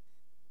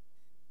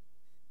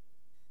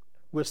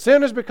 We're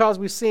sinners because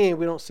we sin.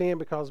 We don't sin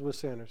because we're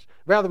sinners.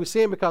 Rather, we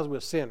sin because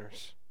we're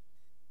sinners.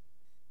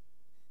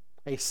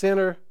 A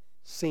sinner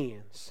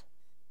sins.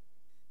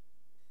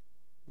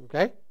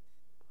 Okay?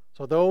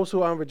 So those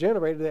who are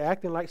unregenerated, they're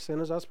acting like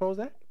sinners are supposed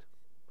to act.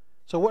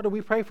 So what do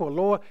we pray for?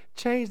 Lord,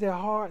 change their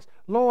hearts.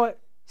 Lord,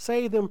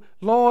 save them.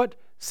 Lord,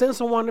 send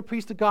someone to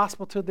preach the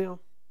gospel to them.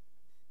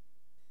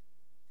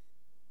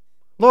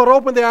 Lord,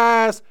 open their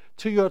eyes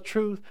to your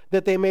truth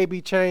that they may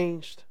be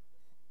changed.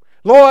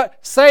 Lord,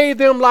 save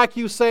them like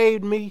you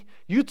saved me.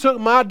 You took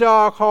my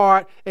dark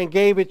heart and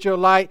gave it your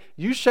light.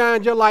 You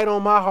shined your light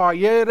on my heart.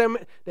 Yeah,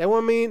 that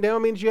don't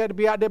mean you had to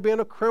be out there being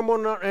a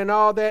criminal and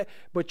all that,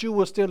 but you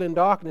were still in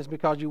darkness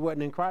because you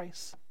wasn't in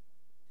Christ.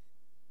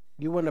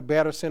 You weren't a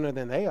better sinner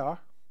than they are.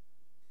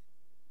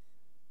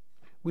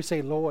 We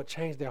say, Lord,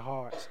 change their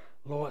hearts.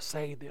 Lord,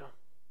 save them.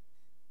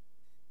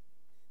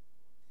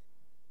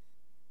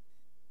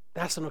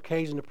 That's an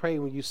occasion to pray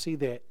when you see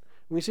that.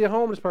 When you see a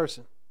homeless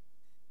person,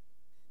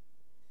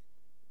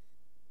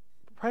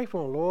 pray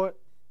for them, Lord.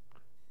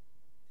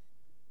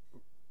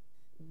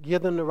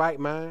 Give them the right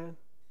mind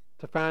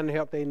to find the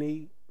help they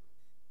need.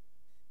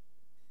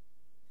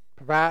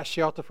 Provide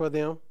shelter for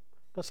them.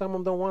 Because some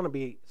of them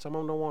some of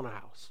them don't want a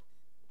house.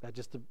 That's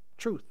just the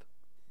truth.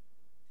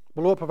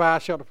 But Lord,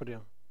 provide shelter for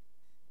them.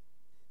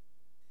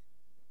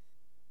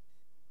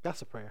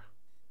 That's a prayer.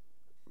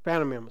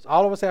 Family members.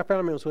 All of us have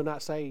family members who are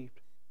not saved.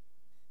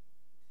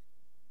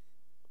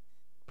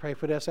 Pray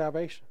for their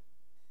salvation.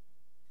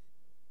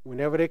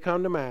 Whenever they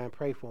come to mind,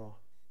 pray for them.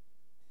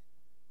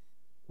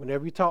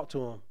 Whenever you talk to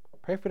them,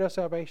 pray for their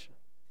salvation.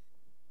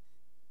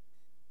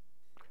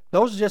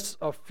 Those are just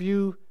a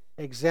few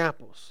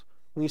examples.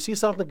 When you see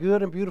something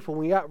good and beautiful,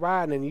 when you're out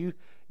riding and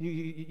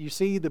you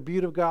see the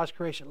beauty of God's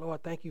creation,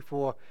 Lord, thank you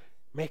for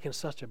making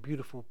such a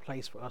beautiful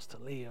place for us to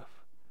live.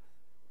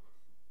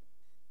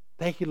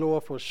 Thank you,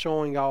 Lord, for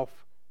showing off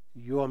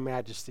your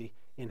majesty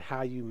in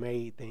how you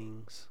made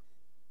things.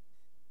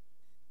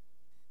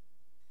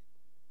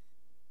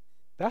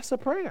 That's a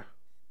prayer.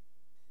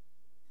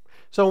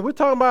 So when we're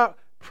talking about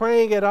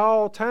praying at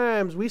all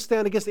times, we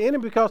stand against the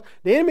enemy because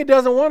the enemy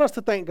doesn't want us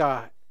to thank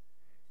God.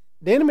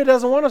 The enemy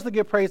doesn't want us to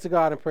give praise to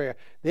God in prayer.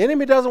 The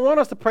enemy doesn't want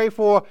us to pray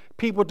for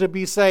people to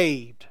be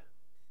saved.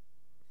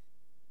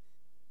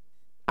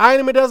 Our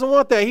enemy doesn't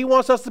want that. He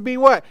wants us to be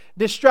what?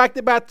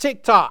 Distracted by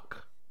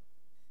TikTok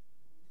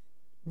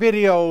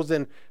videos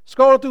and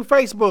scrolling through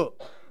Facebook.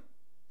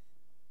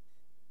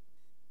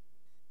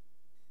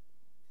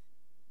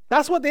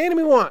 That's what the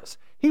enemy wants.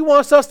 He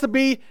wants us to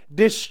be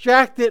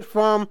distracted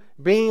from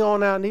being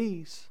on our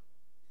knees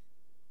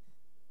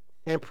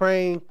and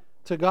praying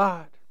to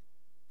God.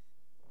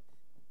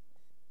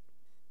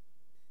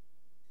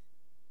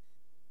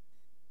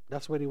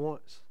 That's what he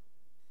wants.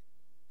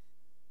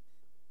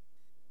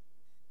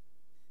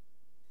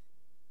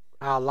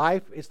 Our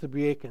life is to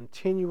be a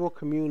continual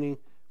communing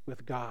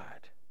with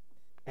God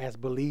as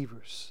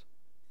believers.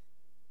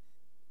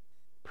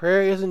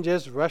 Prayer isn't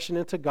just rushing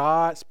into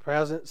God's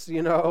presence,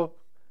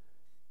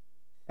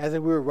 as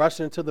if we were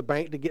rushing into the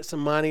bank to get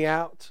some money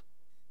out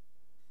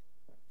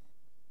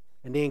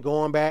and then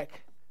going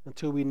back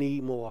until we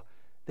need more.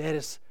 That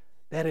is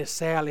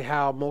sadly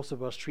how most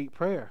of us treat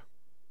prayer.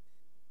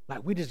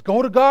 Like we just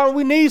go to God when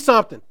we need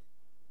something.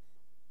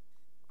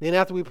 Then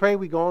after we pray,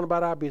 we go on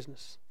about our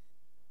business.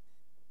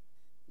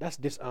 That's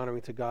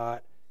dishonoring to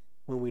God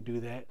when we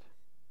do that.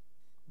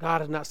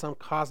 God is not some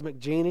cosmic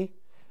genie.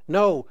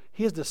 No,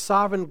 he is the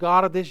sovereign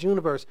God of this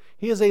universe.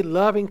 He is a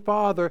loving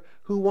Father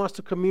who wants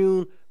to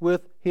commune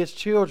with his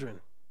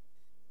children.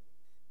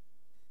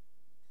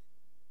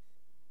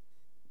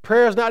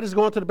 Prayer is not just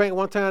going to the bank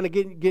one time and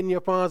getting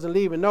your funds and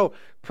leaving. No,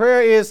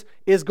 prayer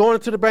is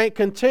going to the bank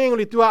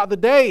continually throughout the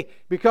day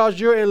because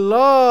you're in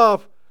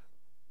love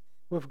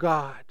with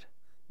God.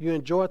 You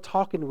enjoy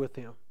talking with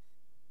him.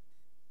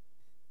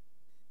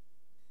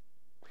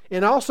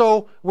 And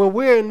also, when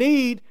we're in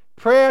need,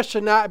 prayer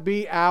should not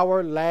be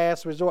our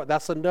last resort.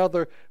 That's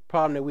another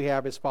problem that we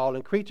have as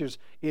fallen creatures,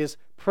 is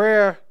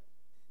prayer.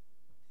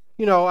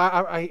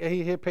 I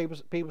hear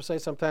people say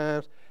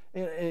sometimes,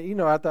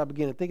 and after I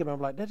begin to think about it,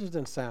 I'm like, that just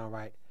doesn't sound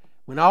right.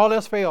 When all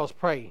else fails,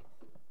 pray.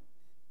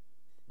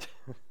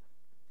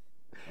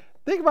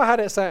 Think about how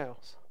that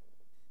sounds.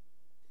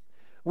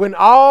 When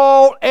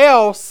all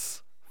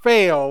else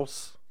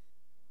fails,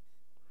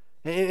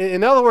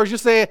 in other words, you're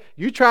saying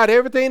you tried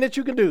everything that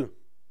you can do.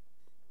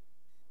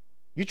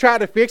 You tried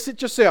to fix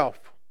it yourself.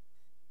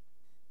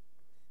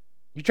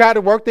 You tried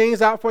to work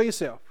things out for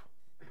yourself.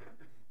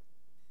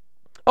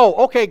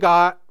 Oh, okay,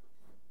 God.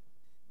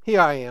 Here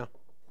I am.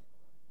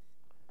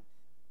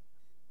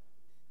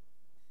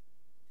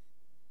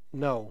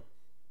 No,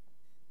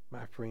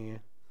 my friend.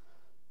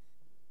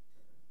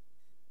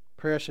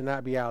 Prayer should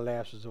not be our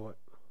last resort.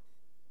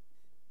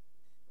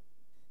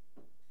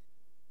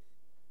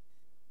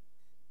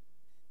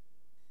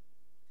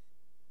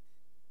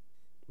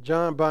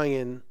 John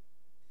Bunyan,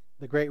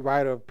 the great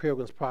writer of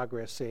Pilgrim's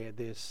Progress, said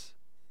this.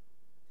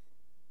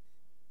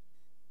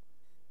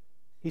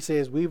 He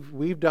says,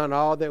 we've done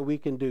all that we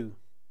can do.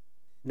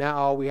 Now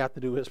all we have to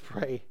do is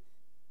pray.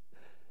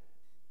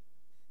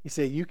 He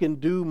said, you can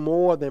do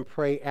more than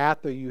pray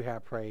after you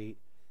have prayed,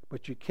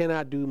 but you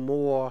cannot do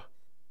more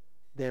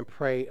than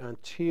pray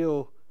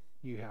until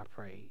you have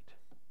prayed.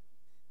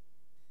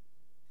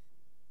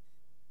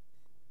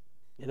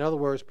 In other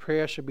words,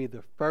 prayer should be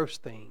the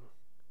first thing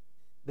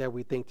that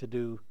we think to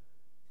do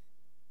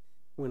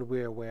when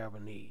we're aware of a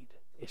need.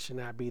 It should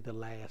not be the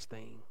last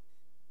thing.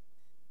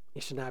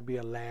 It should not be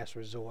a last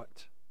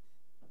resort.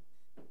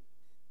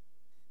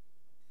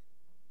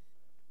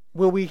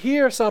 When we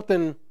hear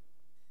something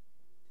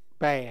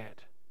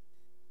bad,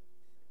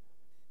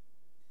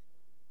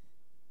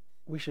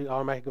 we should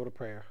automatically go to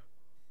prayer.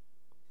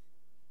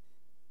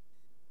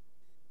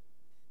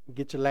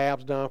 Get your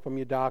labs done from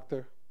your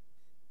doctor.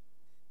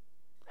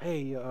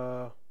 Hey,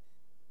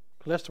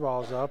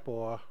 cholesterol's up,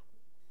 or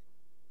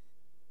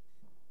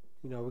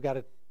we got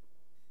to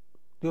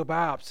do a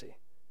biopsy.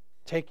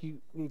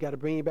 You got to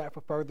bring you back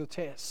for further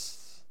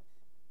tests.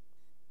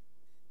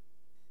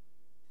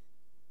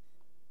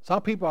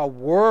 Some people are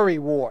worry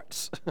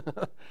warts.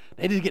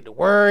 They just get to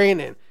worrying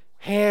and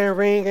hand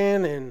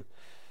wringing, and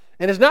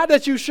it's not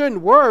that you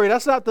shouldn't worry.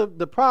 That's not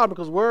the problem,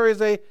 because worry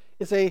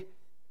is a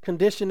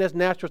condition that's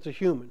natural to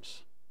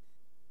humans.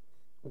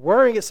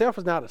 Worrying itself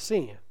is not a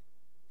sin.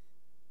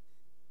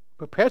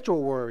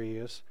 Perpetual worry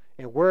is,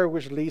 and worry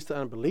which leads to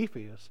unbelief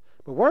is.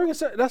 But worrying,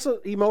 that's an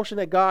emotion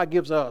that God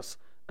gives us.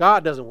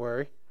 God doesn't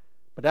worry,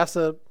 but that's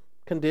a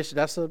condition,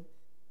 that's a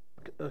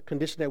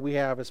condition that we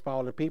have as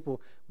fallen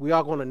people, we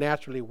are going to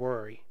naturally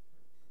worry.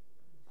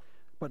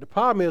 But the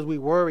problem is we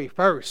worry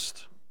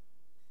first.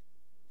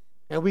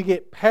 And we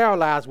get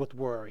paralyzed with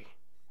worry.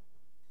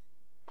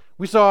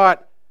 We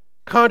start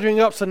conjuring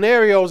up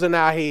scenarios in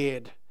our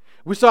head.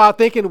 We start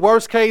thinking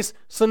worst case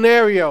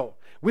scenario.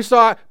 We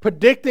start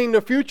predicting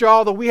the future,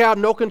 although we have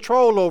no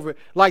control over it.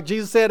 Like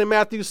Jesus said in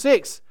Matthew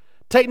 6,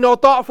 take no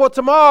thought for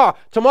tomorrow.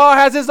 Tomorrow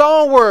has its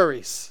own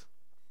worries.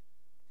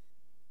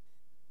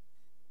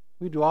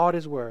 We do all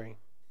this worrying.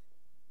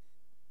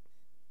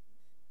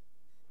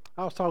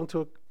 I was talking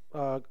to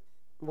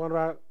one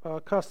of our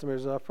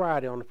customers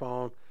Friday on the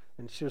phone,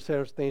 and she was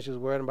saying things she was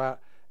worried about.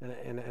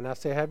 And I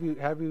said, have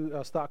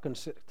you started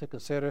to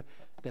consider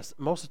that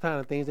most of the time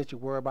the things that you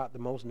worry about the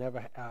most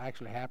never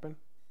actually happen?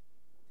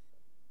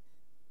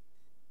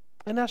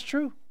 And that's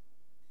true.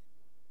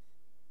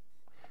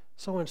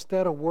 So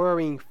instead of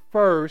worrying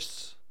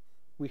first,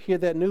 we hear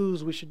that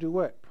news, we should do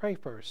what? Pray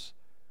first.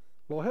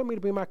 Lord, help me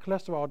to bring my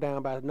cholesterol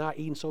down by not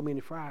eating so many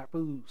fried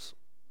foods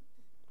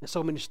and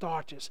so many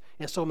starches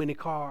and so many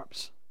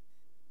carbs.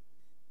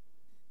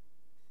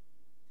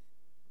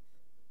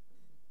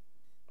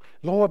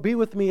 Lord, be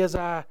with me as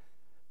I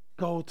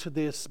go to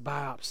this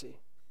biopsy.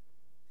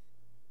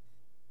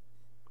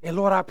 And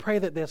Lord, I pray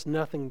that there's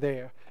nothing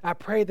there. I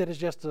pray that it's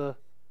just a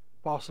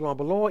false alarm.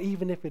 But Lord,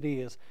 even if it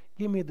is,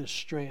 give me the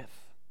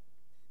strength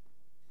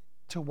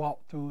to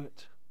walk through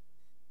it.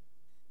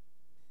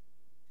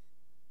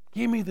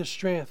 Give me the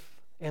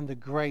strength and the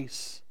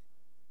grace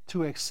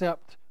to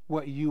accept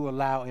what you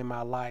allow in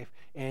my life.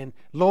 And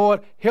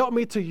Lord, help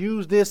me to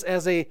use this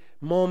as a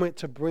moment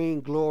to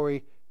bring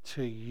glory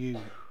to you.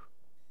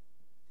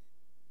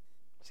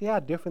 See how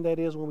different that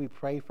is when we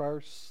pray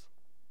first?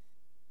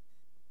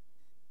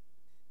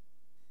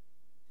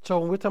 So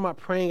when we're talking about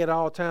praying at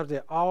all times,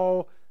 there are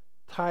all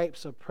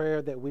types of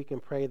prayer that we can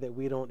pray that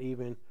we don't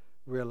even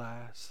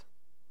realize.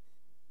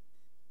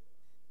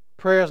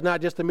 Prayer is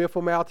not just a mere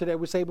formality that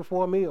we say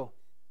before a meal.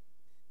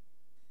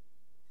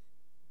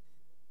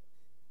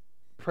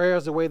 Prayer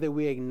is the way that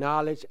we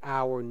acknowledge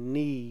our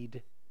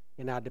need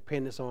and our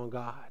dependence on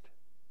God.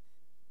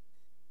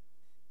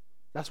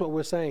 That's what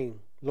we're saying.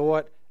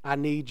 Lord, I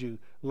need you.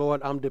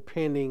 Lord, I'm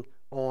depending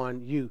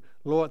on you.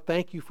 Lord,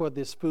 thank you for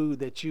this food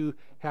that you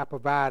have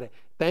provided.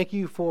 Thank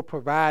you for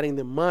providing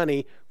the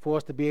money for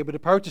us to be able to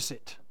purchase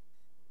it.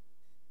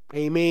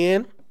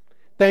 Amen.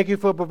 Thank you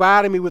for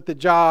providing me with the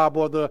job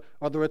or the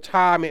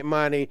retirement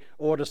money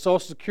or the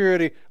Social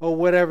Security or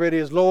whatever it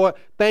is. Lord,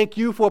 thank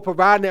you for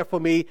providing that for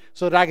me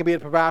so that I can be able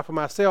to provide for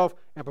myself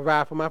and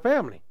provide for my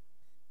family.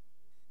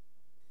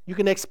 You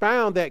can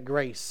expound that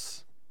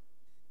grace.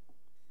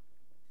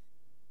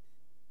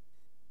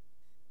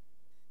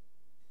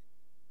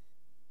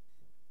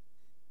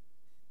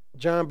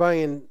 John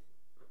Bunyan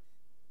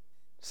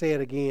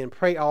said again,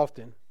 pray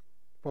often,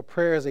 for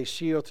prayer is a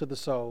shield to the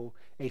soul,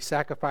 a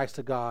sacrifice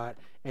to God,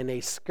 and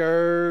a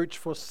scourge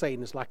for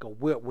Satan. It's like a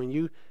whip. When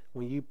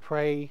you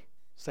pray,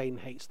 Satan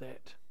hates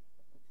that.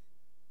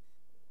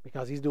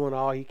 Because he's doing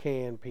all he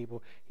can,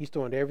 people. He's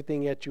throwing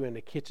everything at you in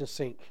the kitchen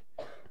sink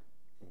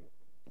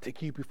to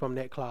keep you from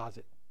that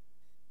closet.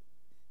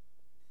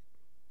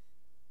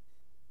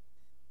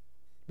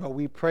 But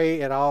we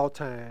pray at all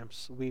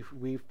times.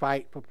 We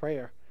fight for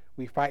prayer.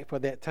 We fight for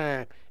that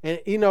time. And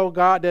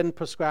God doesn't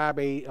prescribe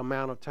a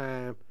amount of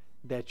time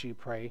that you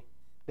pray,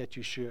 that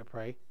you should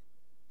pray.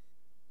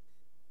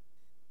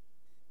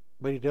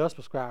 But he does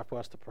prescribe for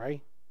us to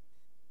pray.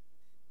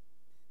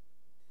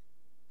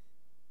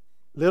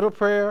 Little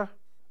prayer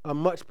or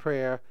much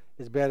prayer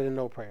is better than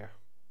no prayer.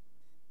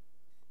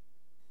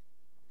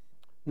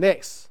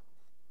 Next,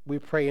 we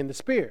pray in the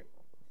Spirit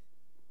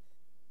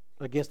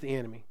against the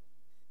enemy.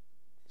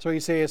 So he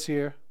says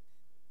here,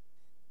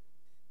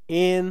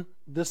 in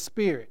the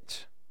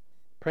Spirit.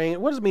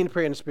 Praying. What does it mean to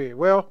pray in the Spirit?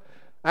 Well,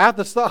 I have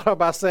to start off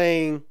by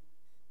saying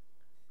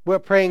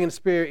what praying in the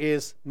Spirit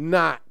is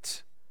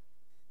not.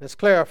 Let's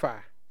clarify.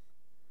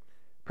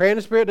 Praying in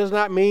the Spirit does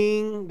not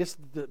mean this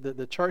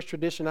the church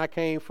tradition I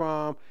came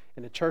from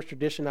and the church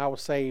tradition I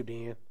was saved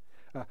in.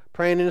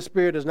 Praying in the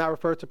Spirit does not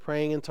refer to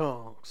praying in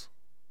tongues.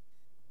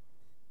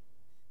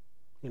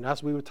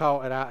 That's what we were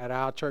taught at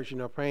our church.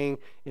 Praying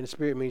in the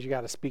Spirit means you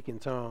got to speak in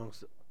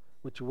tongues,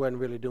 which you wasn't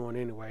really doing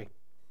anyway.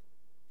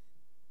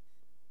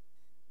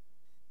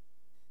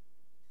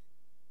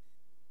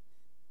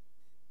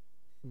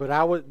 But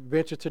I would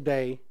venture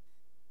today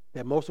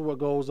that most of what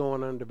goes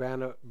on under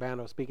the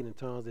banner of speaking in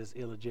tongues is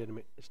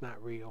illegitimate. It's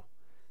not real.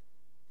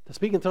 To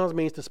speak in tongues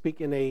means to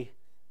speak in a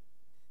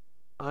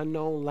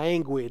unknown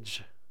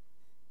language.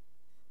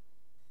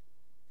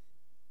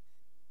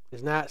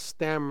 It's not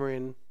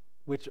stammering,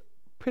 which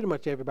pretty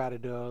much everybody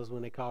does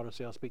when they call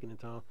themselves speaking in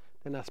tongues.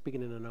 They're not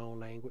speaking in a known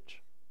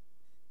language.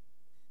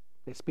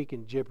 They're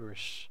speaking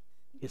gibberish.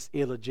 It's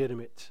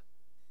illegitimate.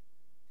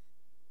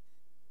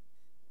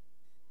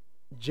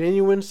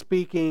 Genuine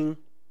speaking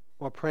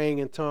or praying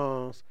in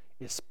tongues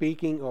is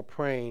speaking or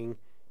praying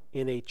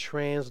in a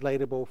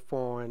translatable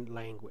foreign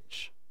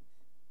language.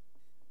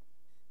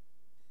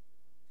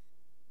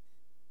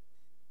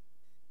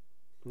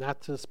 Not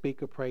to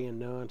speak or pray in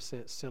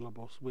nonsense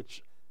syllables,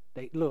 which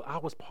look, I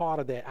was part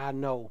of that. I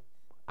know.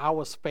 I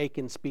was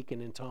faking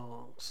speaking in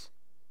tongues.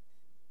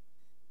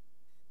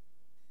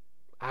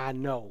 I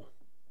know.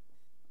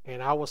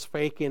 And I was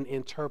faking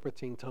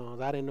interpreting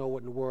tongues. I didn't know what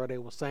in the world they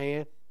were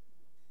saying.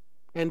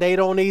 And they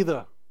don't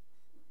either.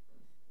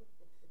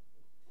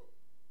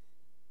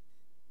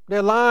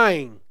 They're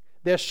lying.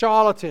 They're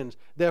charlatans.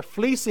 They're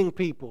fleecing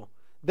people.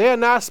 They're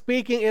not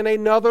speaking in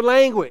another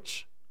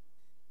language.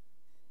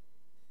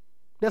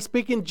 They're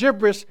speaking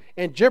gibberish,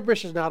 and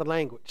gibberish is not a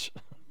language.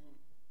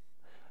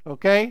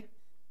 Okay?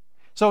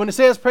 So when it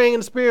says praying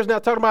in the Spirit, it's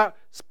not talking about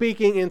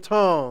speaking in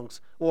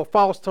tongues or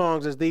false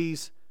tongues as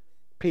these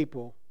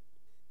people.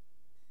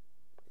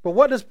 But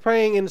what does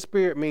praying in the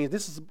Spirit mean?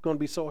 This is going to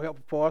be so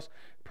helpful for us.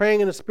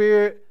 Praying in the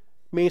Spirit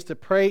means to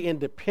pray in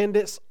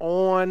dependence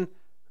on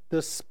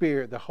the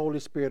Spirit, the Holy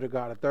Spirit of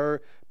God, the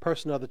third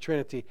person of the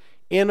Trinity,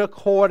 in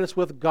accordance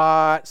with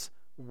God's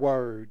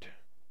Word.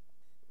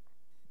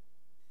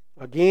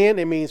 Again,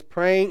 it means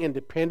praying in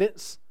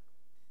dependence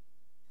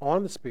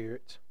on the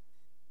Spirit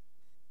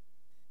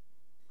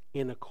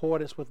in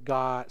accordance with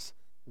God's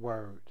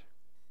Word.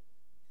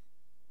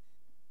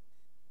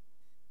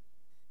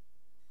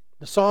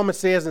 The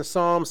psalmist says in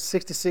Psalm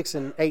 66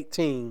 and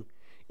 18,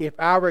 if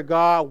I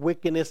regard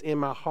wickedness in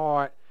my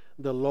heart,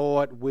 the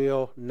Lord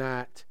will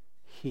not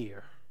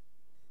hear.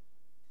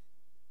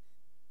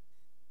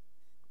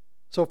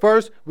 So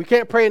first, we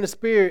can't pray in the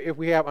Spirit if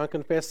we have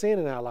unconfessed sin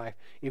in our life.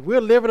 If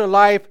we're living a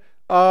life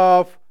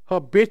of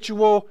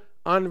habitual,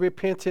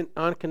 unrepentant,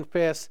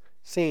 unconfessed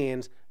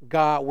sins,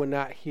 God will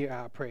not hear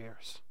our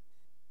prayers.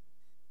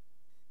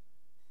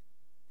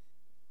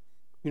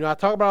 You know, I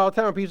talk about it all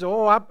the time. People say,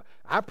 oh,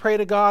 I pray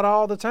to God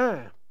all the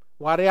time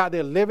while they're out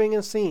there living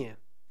in sin,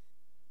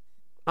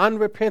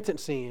 unrepentant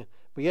sin,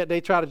 but yet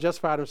they try to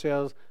justify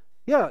themselves.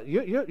 Yeah,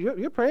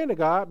 you're praying to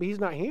God, but He's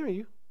not hearing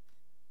you.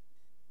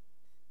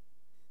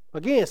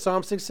 Again,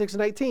 Psalm 66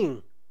 and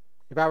 18.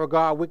 If I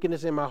regard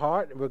wickedness in my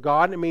heart,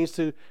 regarding it means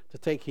to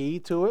take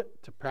heed to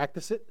it, to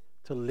practice it,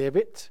 to live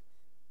it,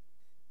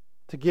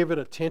 to give it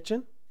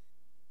attention.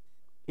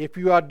 If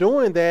you are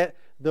doing that,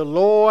 the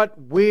Lord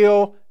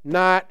will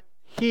not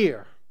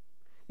hear.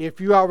 If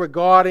you are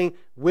regarding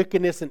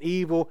wickedness and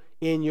evil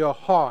in your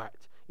heart,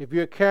 if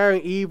you're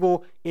carrying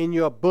evil in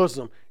your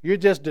bosom, you're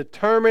just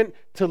determined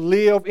to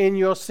live in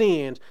your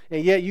sins,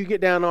 and yet you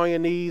get down on your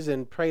knees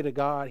and pray to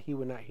God, He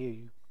will not hear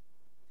you.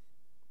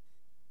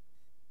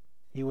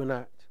 He will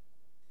not.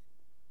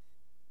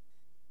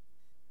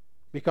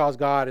 Because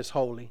God is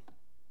holy.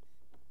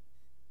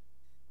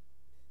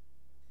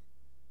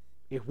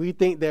 If we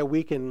think that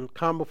we can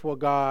come before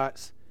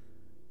God's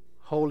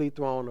holy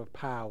throne of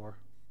power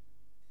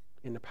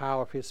in the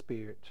power of His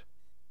Spirit,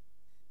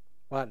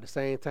 while at the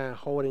same time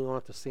holding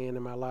on to sin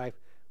in my life,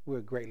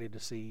 we're greatly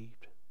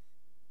deceived.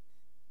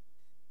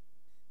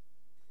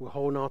 We're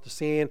holding on to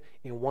sin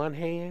in one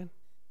hand,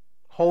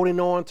 holding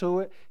on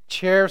to it,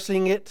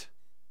 cherishing it,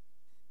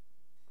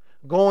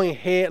 going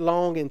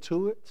headlong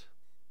into it,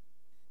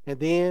 and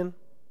then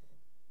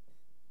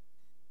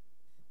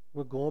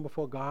we're going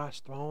before God's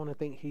throne and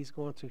think He's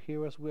going to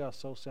hear us. We are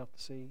so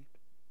self-deceived.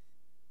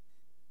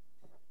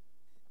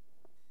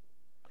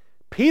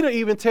 Peter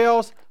even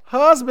tells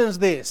husbands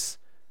this.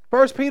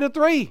 1 Peter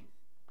 3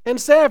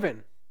 and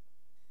 7.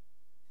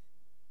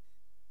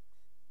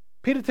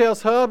 Peter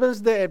tells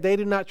husbands that if they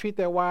do not treat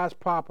their wives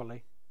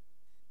properly,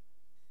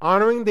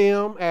 honoring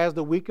them as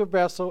the weaker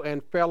vessel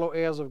and fellow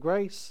heirs of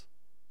grace,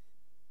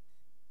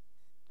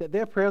 that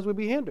their prayers will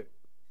be hindered.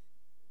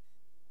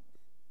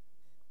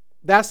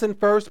 That's in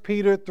 1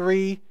 Peter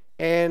 3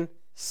 and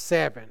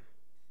 7.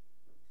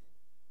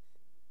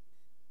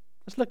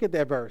 Let's look at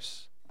that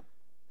verse.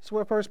 That's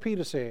what 1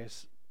 Peter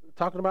says,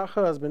 talking about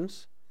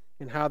husbands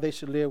and how they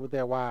should live with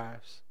their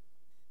wives.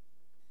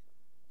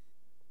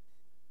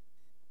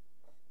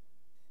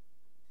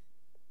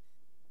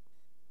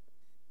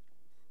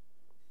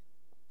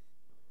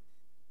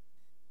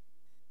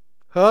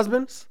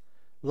 Husbands,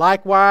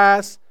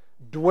 likewise,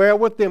 dwell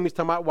with them. He's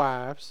talking about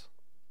wives.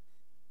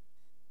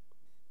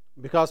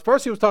 Because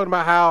first he was talking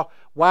about how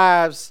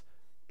wives,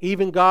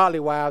 even godly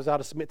wives, ought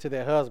to submit to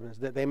their husbands,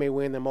 that they may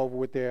win them over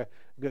with their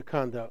good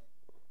conduct.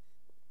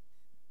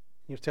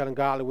 He was telling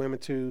godly women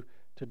to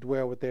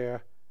dwell with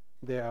their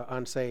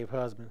unsaved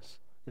husbands,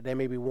 that they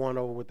may be won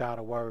over without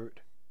a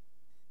word.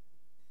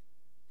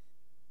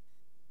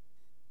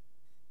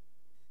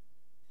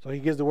 So he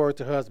gives the word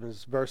to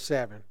husbands, verse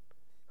 7.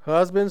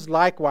 Husbands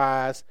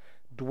likewise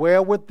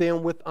dwell with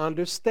them with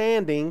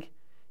understanding,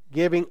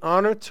 giving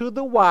honor to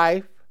the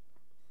wife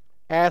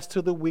as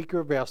to the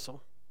weaker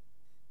vessel.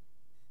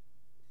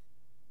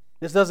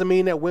 This doesn't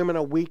mean that women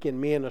are weak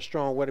and men are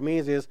strong. What it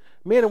means is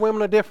men and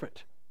women are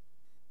different.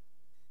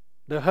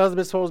 The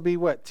husband's supposed to be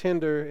what?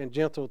 Tender and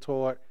gentle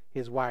toward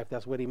his wife.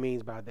 That's what he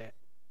means by that.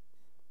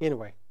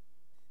 Anyway,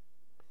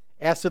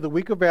 as to the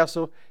weaker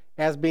vessel,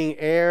 as being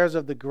heirs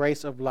of the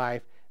grace of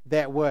life,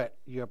 that what?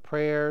 Your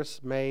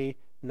prayers may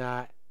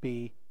not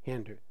be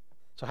hindered.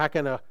 So how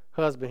can a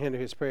husband hinder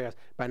his prayers?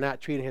 By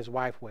not treating his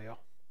wife well.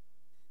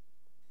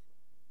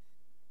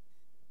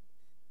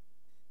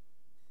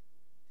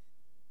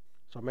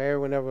 So Mary,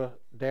 whenever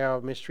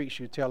Daryl mistreats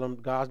you, tell him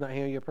God's not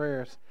hearing your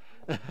prayers.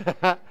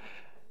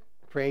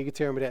 Pray you can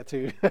tell me that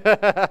too.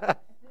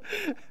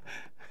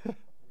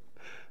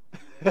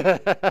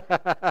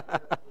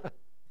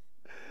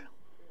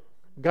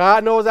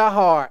 God knows our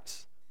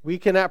hearts. We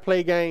cannot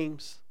play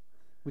games.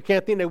 We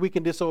can't think that we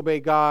can disobey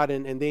God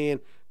and then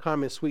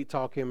come and sweet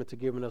talk him into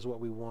giving us what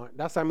we want.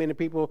 That's how many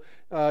people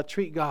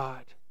treat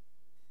God.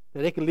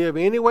 That they can live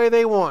any way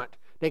they want.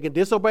 They can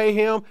disobey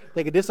him.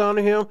 They can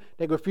dishonor him.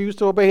 They can refuse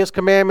to obey his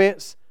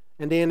commandments.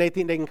 And then they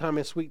think they can come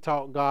and sweet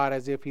talk God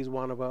as if he's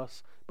one of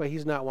us. But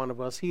he's not one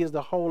of us. He is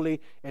the holy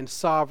and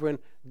sovereign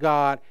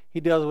God. He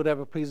does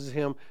whatever pleases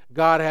him.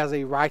 God has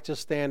a righteous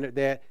standard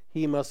that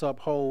he must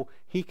uphold.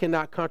 He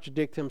cannot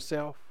contradict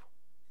himself.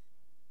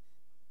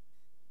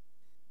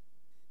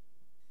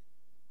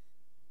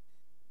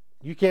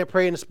 You can't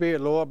pray in the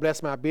spirit, Lord,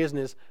 bless my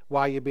business,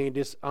 while you're being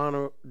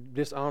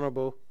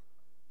dishonorable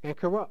and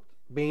corrupt,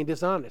 being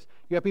dishonest.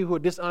 You have people who are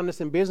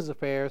dishonest in business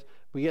affairs,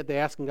 but yet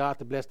they're asking God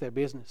to bless their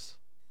business.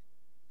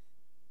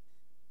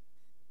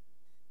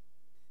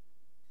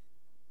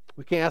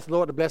 We can't ask the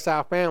Lord to bless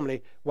our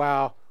family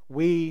while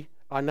we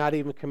are not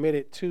even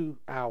committed to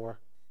our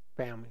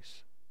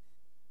families.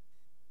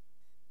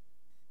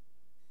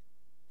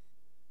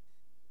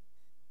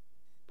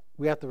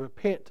 We have to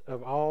repent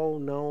of all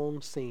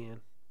known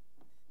sin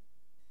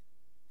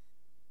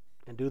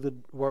and do the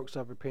works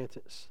of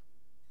repentance.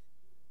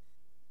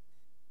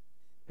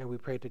 And we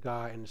pray to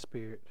God in the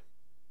Spirit.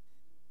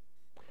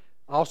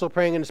 Also,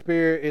 praying in the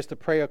Spirit is to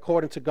pray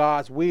according to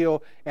God's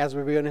will as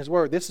revealed in his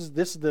word. This is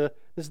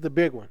the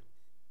big one.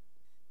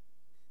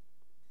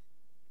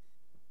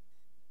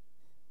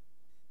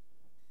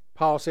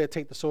 Paul said,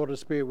 take the sword of the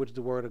Spirit, which is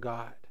the word of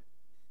God.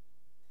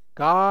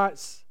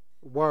 God's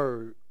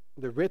word,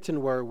 the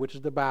written word, which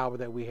is the Bible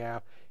that we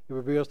have, it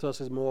reveals to us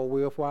his moral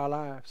will for our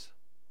lives.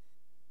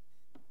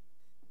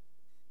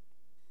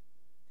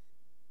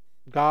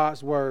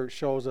 God's word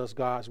shows us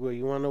God's will.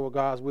 You want to know what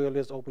God's will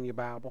is? Open your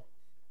Bible.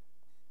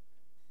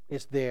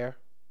 It's there.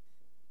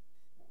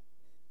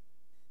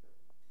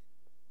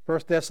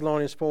 1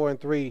 Thessalonians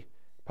 4:3,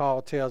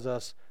 Paul tells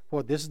us,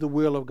 for this is the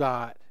will of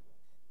God,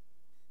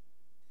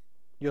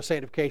 your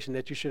sanctification,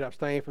 that you should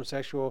abstain from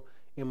sexual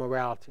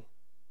immorality.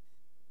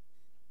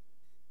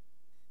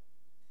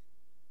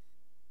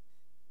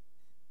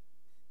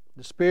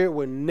 The Spirit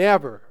will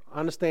never,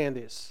 understand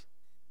this,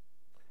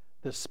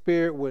 the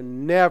Spirit will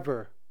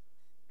never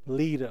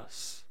lead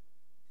us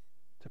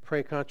to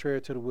pray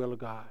contrary to the will of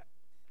God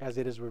as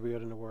it is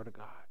revealed in the Word of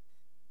God.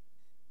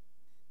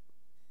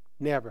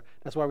 Never.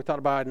 That's why we talked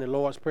about in the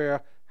Lord's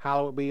Prayer,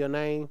 hallowed be your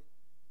name.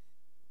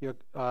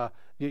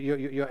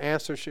 Your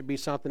answer should be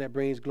something that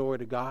brings glory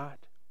to God.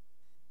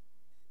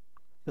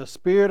 The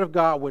Spirit of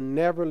God will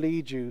never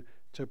lead you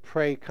to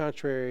pray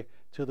contrary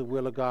to the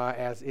will of God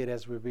as it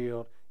is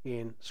revealed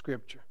in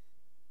Scripture.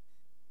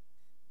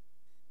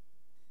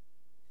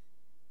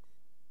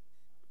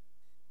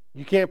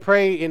 You can't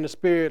pray in the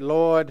Spirit,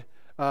 Lord,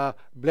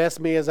 bless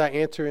me as I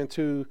enter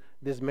into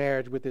this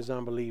marriage with this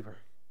unbeliever.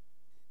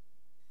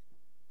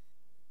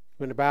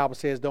 When the Bible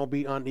says, don't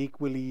be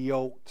unequally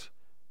yoked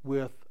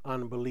with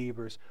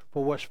unbelievers.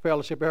 For what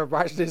fellowship have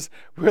righteousness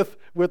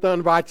with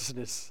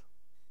unrighteousness?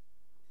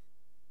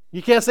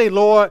 You can't say,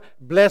 Lord,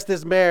 bless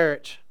this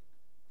marriage,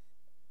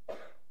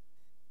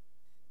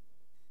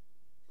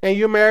 and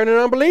you're marrying an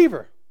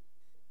unbeliever.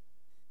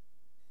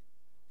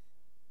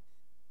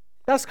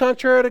 That's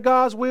contrary to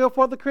God's will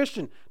for the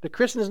Christian. The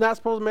Christian is not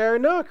supposed to marry a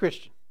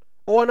non-Christian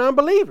or an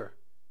unbeliever.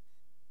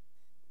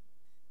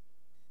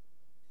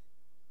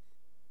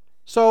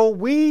 So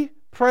we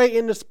pray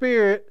in the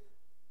Spirit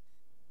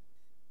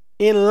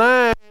in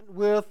line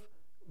with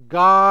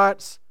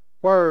God's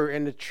word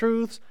and the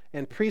truths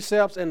and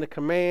precepts and the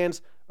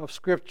commands of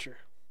Scripture.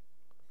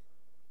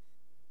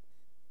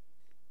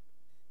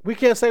 We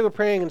can't say we're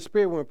praying in the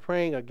Spirit when we're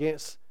praying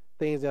against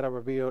things that are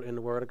revealed in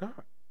the Word of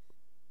God.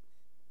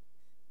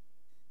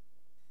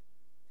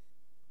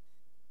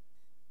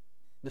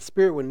 The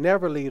Spirit will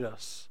never lead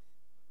us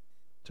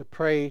to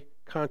pray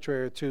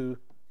contrary to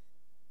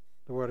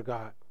the Word of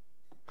God.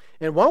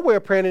 And one way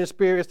of praying in the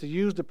Spirit is to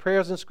use the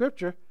prayers in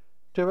Scripture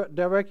to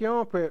direct your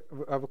own prayer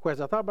requests.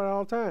 I thought about it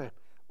all the time.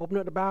 Open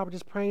up the Bible,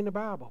 just praying the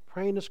Bible,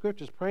 praying the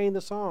Scriptures, praying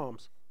the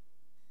Psalms.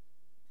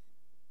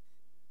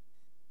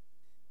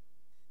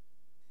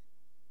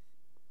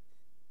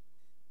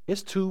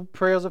 It's 2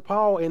 prayers of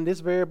Paul in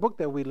this very book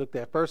that we looked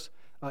at.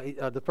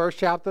 The first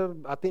chapter,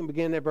 I think,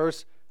 beginning at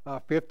verse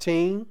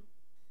 15.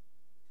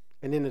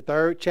 And then the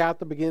 3rd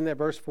chapter, beginning at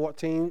verse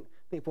 14,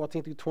 I think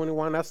 14 through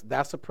 21,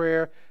 that's a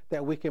prayer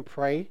that we can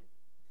pray.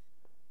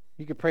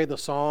 You can pray the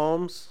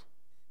Psalms.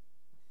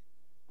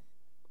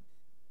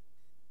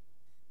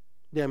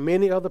 There are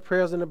many other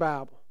prayers in the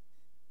Bible.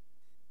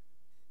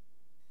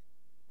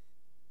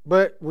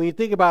 But when you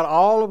think about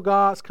all of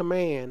God's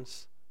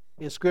commands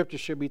in Scripture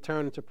should be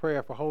turned into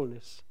prayer for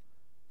holiness.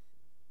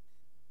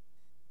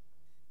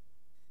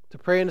 To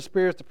pray in the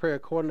Spirit is to pray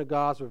according to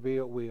God's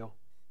revealed will.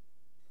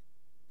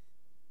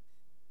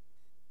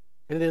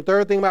 And then the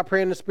third thing about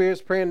praying in the Spirit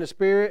is praying in the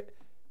Spirit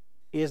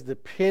is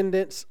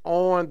dependence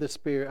on the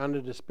Spirit,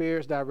 under the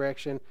Spirit's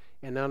direction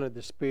and under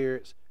the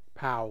Spirit's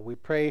power. We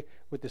pray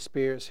with the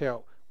Spirit's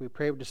help. We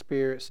pray with the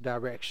Spirit's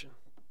direction.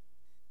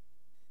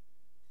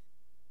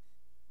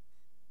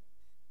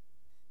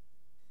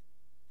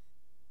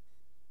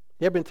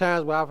 There have been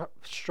times where I've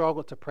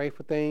struggled to pray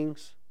for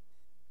things,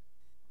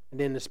 and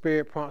then the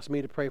Spirit prompts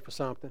me to pray for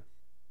something.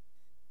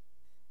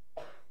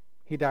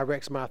 He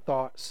directs my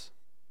thoughts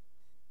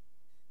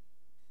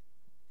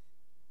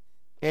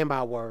and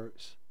my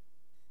words.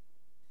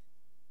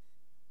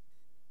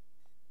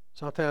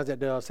 Sometimes that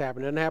does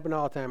happen. It doesn't happen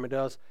all the time. It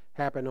does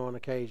happen on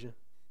occasion.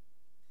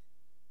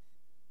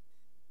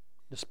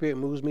 The Spirit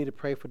moves me to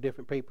pray for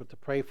different people, to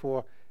pray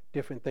for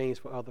different things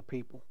for other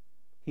people.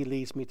 He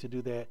leads me to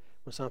do that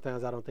when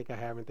sometimes I don't think I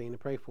have anything to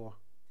pray for.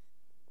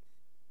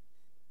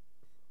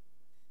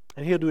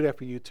 And He'll do that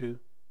for you too.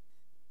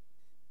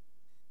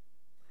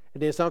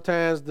 And then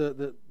sometimes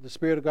the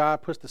Spirit of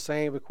God puts the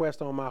same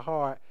request on my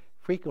heart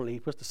frequently. He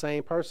puts the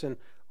same person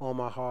on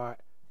my heart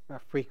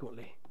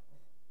frequently.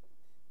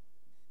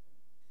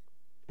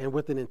 And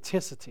with an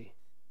intensity.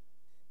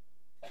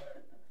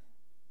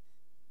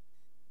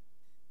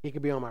 It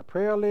could be on my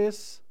prayer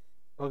list,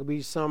 or it could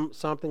be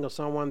something or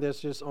someone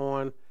that's just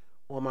on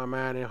my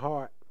mind and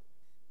heart.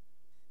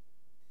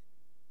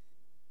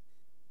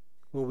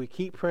 When we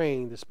keep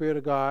praying, the Spirit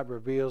of God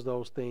reveals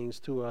those things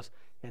to us,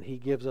 and He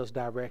gives us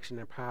direction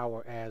and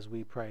power as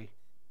we pray.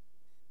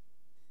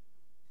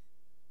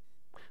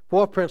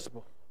 Fourth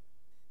principle.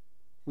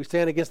 We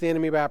stand against the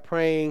enemy by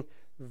praying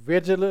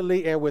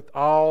vigilantly and with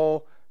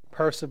all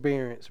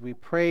perseverance. We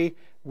pray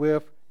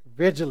with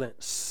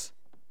vigilance.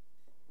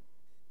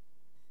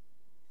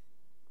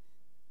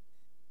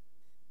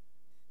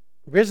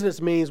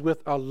 Vigilance means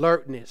with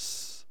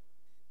alertness.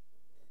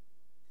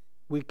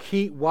 We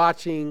keep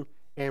watching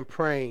and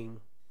praying.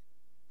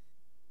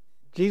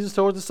 Jesus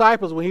told His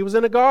disciples when He was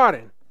in the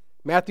garden,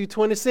 Matthew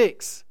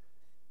 26,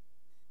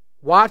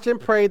 watch and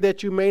pray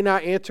that you may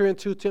not enter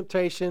into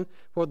temptation,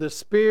 for the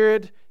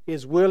spirit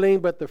is willing,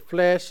 but the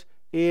flesh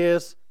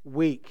is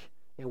weak.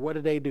 And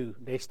what do?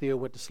 They still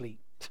went to sleep.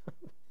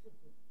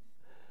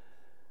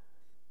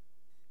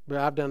 But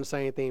I've done the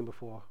same thing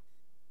before.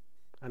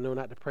 I know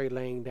not to pray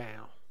laying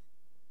down.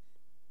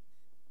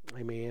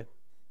 Amen.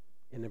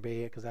 In the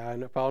bed, because I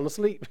end up falling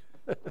asleep.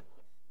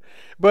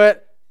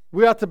 But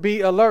we have to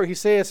be alert. He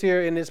says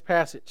here in this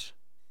passage,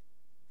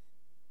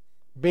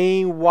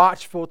 being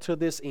watchful to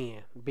this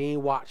end.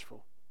 Being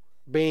watchful.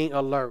 Being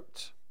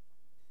alert.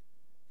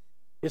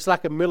 It's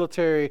like a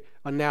military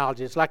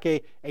analogy. It's like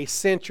a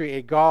sentry,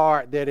 a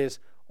guard that is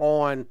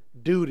on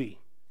duty.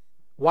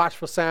 Watch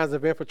for signs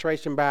of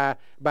infiltration by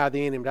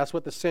the enemy. That's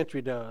what the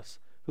sentry does,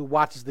 who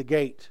watches the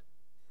gate.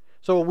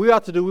 So what we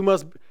ought to do, we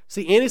must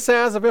see any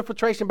signs of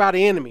infiltration by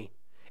the enemy,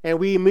 and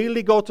we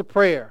immediately go to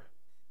prayer.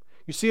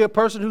 You see a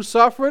person who's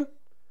suffering,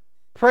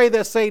 pray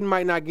that Satan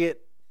might not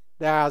get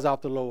their eyes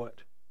off the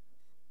Lord.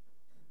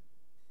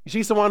 You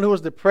see someone who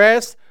is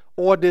depressed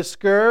or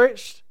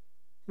discouraged,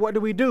 what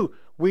do?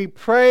 We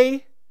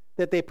pray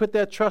that they put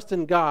their trust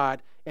in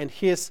God and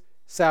His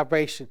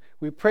salvation.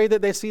 We pray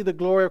that they see the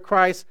glory of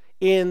Christ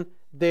in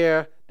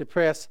their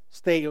depressed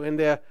state or in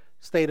their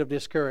state of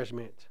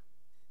discouragement.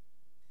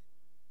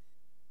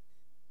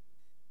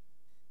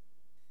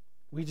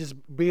 We just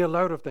be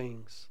alert of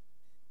things.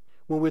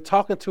 When we're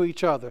talking to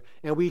each other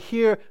and we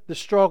hear the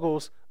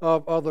struggles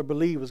of other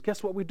believers,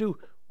 guess what we do?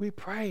 We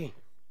pray.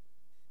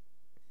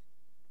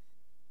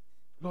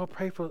 Lord,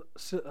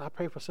 I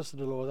pray for Sister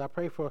Dolores. I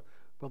pray for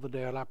Brother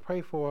Darrell. I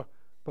pray for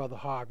Brother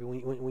Harvey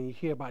when you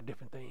hear about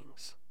different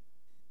things.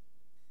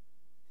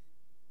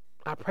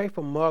 I pray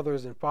for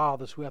mothers and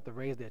fathers who have to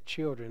raise their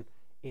children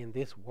in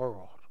this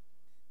world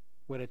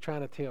where they're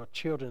trying to tell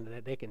children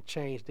that they can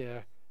change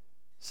their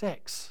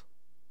sex.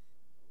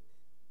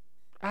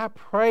 I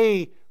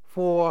pray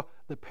for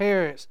the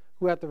parents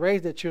who have to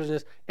raise their children,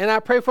 and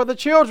I pray for the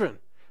children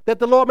that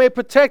the Lord may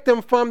protect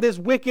them from this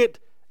wicked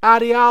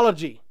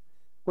ideology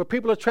where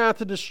people are trying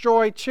to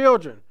destroy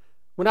children.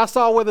 When I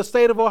saw where the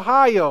state of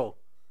Ohio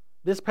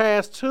this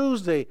past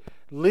Tuesday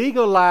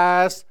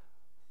legalized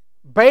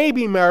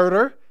baby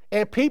murder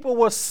and people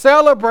were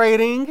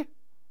celebrating.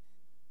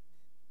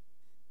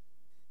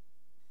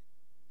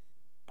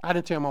 I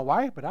didn't tell my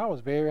wife, but I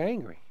was very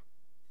angry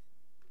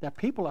that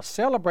people are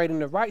celebrating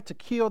the right to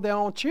kill their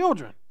own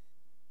children.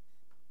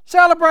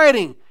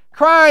 Celebrating,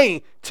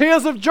 crying,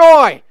 tears of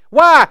joy.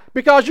 Why?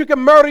 Because you can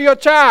murder your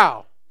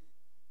child.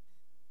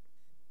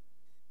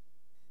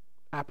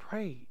 I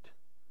prayed,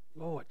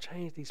 Lord,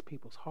 change these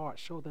people's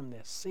hearts. Show them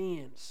their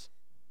sins.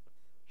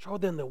 Show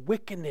them the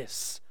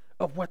wickedness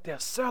of what they're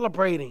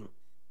celebrating.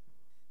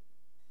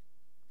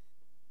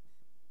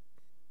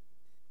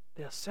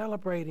 They're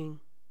celebrating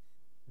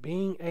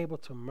being able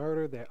to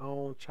murder their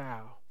own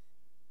child.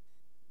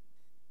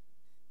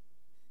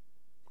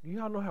 Do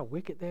y'all know how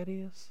wicked that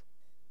is?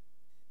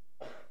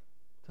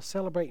 To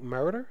celebrate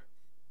murder?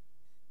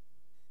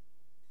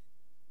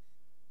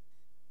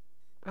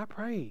 I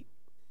prayed,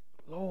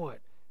 Lord,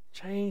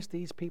 change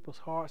these people's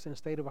hearts in the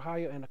state of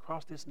Ohio and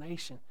across this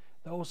nation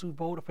those who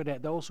voted for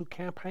that, those who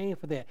campaigned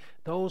for that,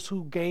 those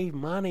who gave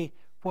money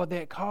for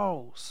that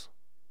cause.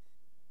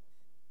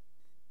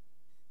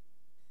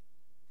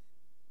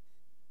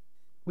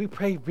 We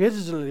pray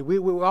vigilantly.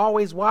 We're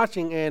always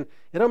watching, and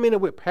it don't mean that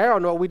we're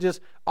paranoid. We're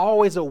just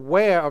always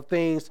aware of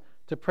things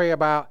to pray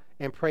about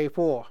and pray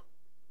for.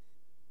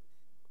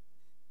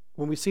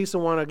 When we see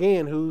someone,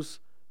 again, who's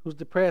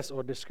depressed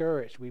or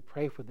discouraged, we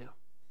pray for them.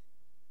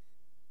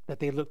 That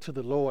they look to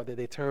the Lord, that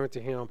they turn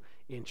to Him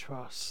in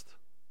trust.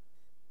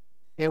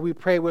 And we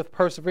pray with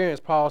perseverance.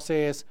 Paul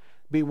says,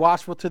 be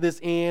watchful to this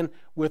end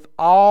with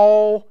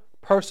all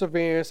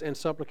perseverance and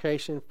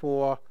supplication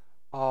for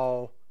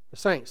all the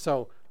saints.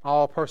 So,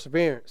 all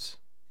perseverance.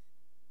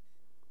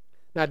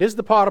 Now, this is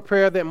the part of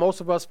prayer that most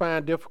of us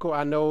find difficult.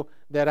 I know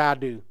that I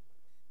do.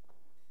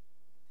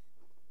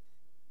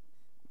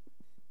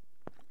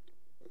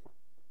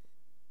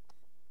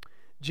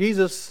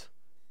 Jesus,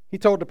 He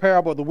told the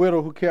parable of the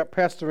widow who kept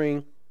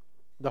pestering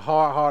the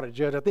hard-hearted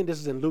judge. I think this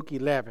is in Luke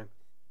 11.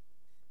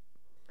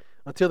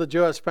 Until the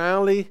judge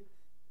finally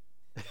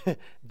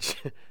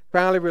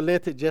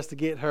relented just to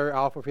get her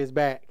off of his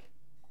back.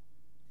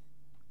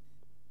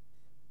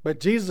 But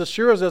Jesus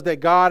assures us that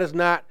God is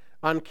not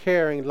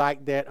uncaring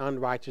like that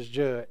unrighteous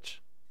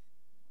judge.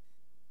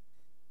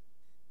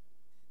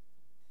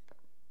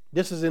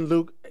 This is in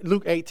Luke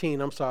 18,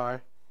 I'm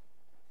sorry.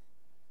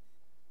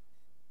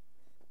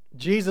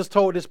 Jesus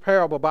told this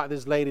parable about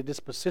this lady, this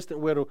persistent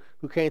widow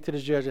who came to the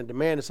judge and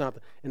demanded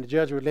something, and the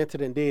judge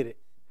relented and did it.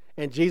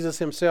 And Jesus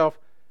Himself,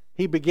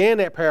 He began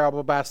that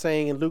parable by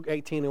saying in Luke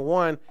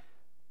 18:1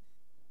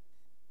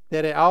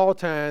 that at all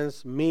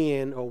times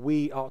men or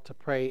we ought to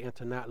pray and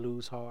to not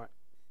lose heart.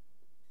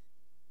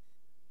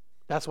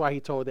 That's why He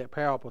told that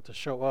parable, to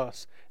show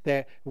us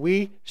that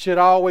we should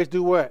always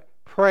do what?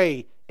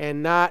 Pray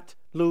and not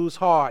lose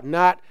heart,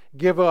 not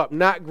give up,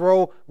 not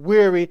grow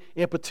weary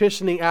in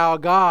petitioning our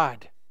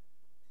God.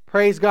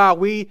 Praise God.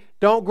 We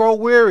don't grow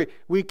weary.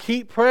 We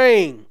keep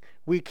praying.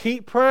 We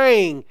keep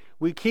praying.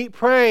 We keep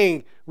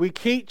praying. We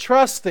keep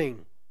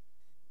trusting.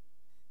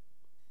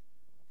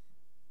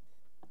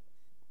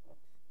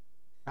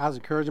 I was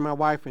encouraging my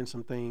wife in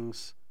some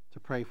things to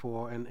pray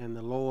for, and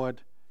the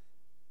Lord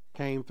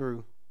came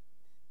through.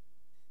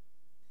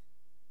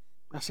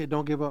 I said,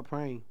 don't give up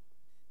praying.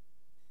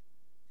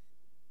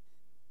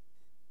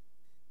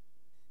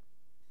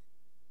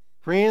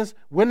 Friends,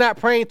 we're not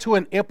praying to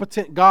an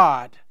impotent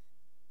God.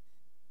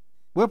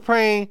 We're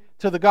praying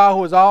to the God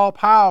who is all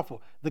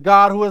powerful, the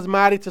God who is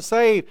mighty to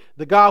save,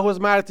 the God who is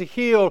mighty to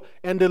heal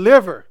and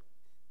deliver.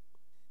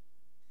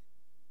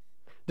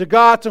 The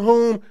God to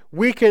whom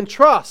we can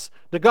trust,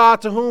 the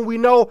God to whom we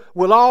know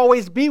will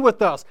always be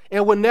with us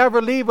and will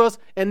never leave us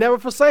and never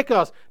forsake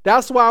us.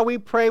 That's why we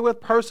pray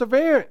with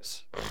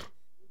perseverance.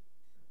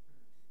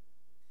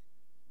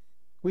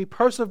 We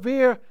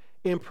persevere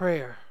in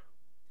prayer.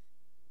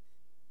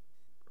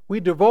 We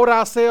devote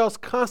ourselves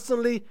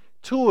constantly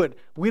to it.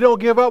 We don't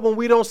give up when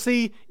we don't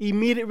see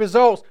immediate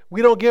results.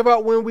 We don't give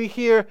up when we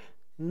hear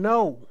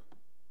no.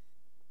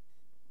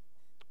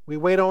 We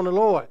wait on the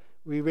Lord.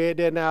 We read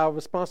that in our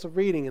responsive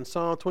reading in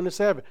Psalm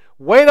 27.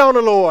 Wait on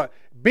the Lord.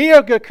 Be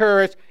of good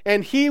courage,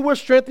 and He will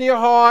strengthen your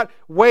heart.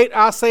 Wait,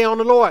 I say, on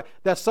the Lord.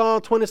 That's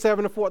Psalm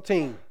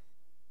 27:14.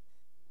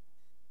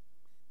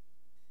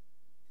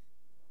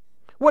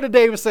 What did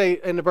David say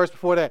in the verse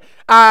before that?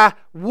 I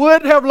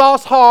would have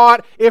lost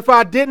heart if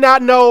I did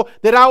not know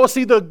that I would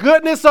see the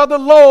goodness of the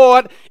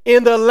Lord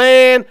in the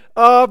land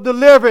of the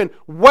living.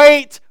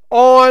 Wait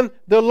on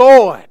the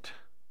Lord.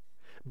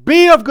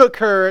 Be of good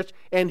courage,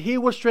 and He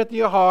will strengthen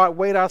your heart.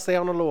 Wait, I say,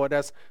 on the Lord.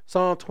 That's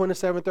Psalm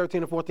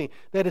 27:13-14.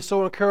 That is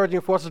so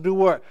encouraging for us to do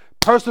what?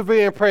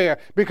 Persevere in prayer,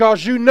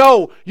 because you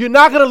know you're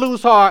not going to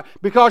lose heart,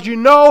 because you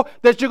know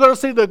that you're going to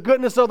see the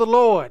goodness of the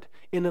Lord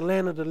in the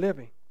land of the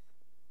living.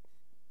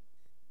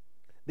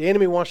 The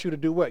enemy wants you to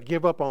do what?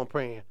 Give up on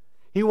praying.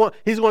 He's going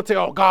to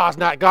tell, oh, God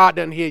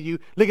doesn't hear you.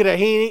 Look at that.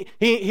 He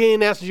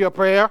ain't answered your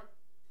prayer.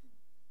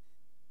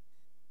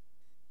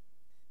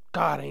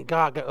 God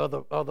got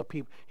other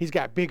people. He's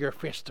got bigger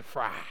fish to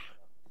fry.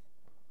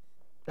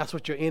 That's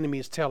what your enemy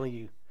is telling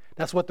you.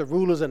 That's what the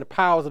rulers and the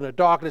powers and the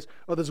darkness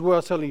of this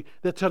world tell you.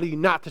 They're telling you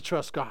not to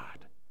trust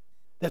God.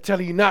 They're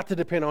telling you not to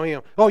depend on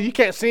Him. Oh, you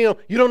can't see Him.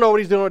 You don't know what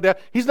He's doing with that.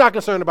 He's not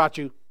concerned about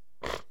you.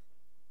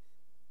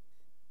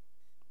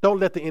 Don't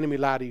let the enemy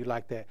lie to you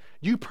like that.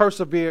 You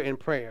persevere in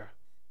prayer.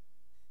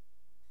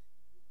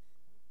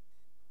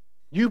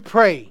 You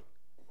pray.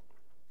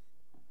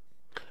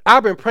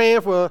 I've been praying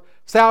for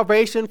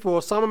salvation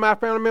for some of my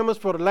family members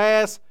for the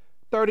last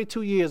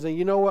 32 years, and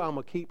you know what? I'm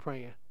going to keep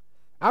praying.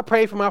 I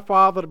prayed for my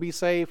father to be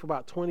saved for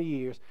about 20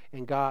 years,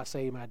 and God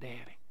saved my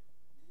daddy.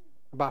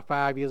 About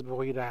 5 years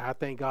before he died. I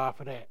thank God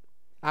for that.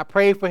 I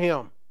prayed for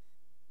him.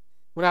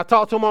 When I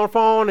talked to him on the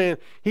phone and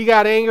he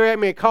got angry at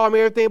me and called me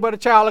everything but a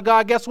child of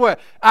God, guess what?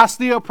 I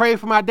still prayed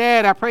for my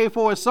dad. I prayed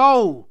for his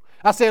soul.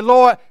 I said,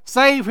 Lord,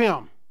 save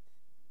him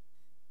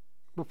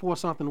before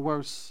something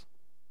worse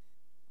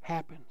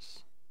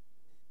happens.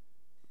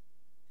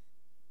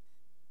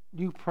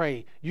 You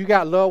pray. You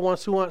got loved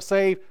ones who aren't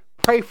saved,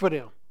 pray for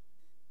them.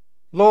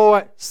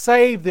 Lord,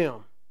 save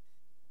them.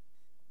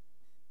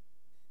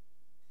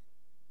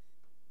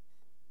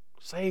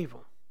 Save them.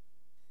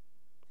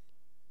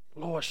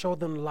 Lord, show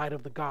them the light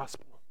of the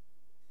gospel.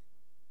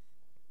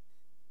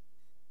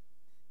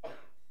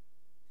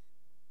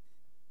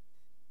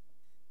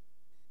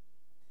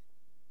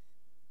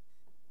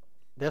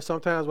 There's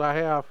sometimes where I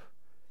have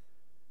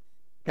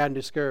gotten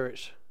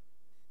discouraged.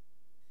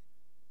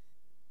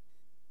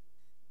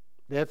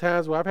 There are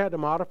times where I've had to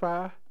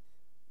modify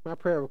my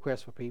prayer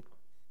requests for people.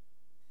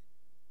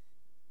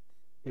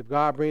 If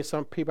God brings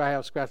some people, I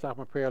have scratched off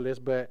my prayer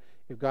list, but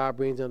if God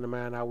brings them to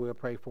mind, I will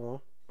pray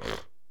for them.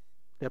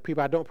 There are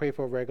people I don't pray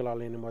for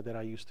regularly anymore that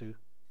I used to.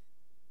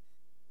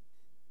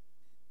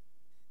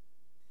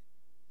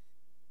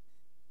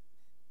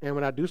 And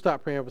when I do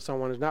start praying for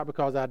someone, it's not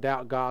because I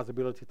doubt God's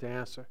ability to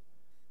answer.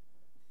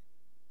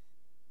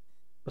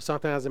 But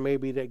sometimes it may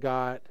be that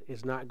God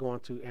is not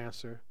going to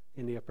answer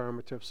in the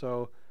affirmative.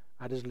 So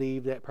I just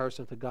leave that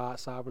person to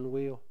God's sovereign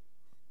will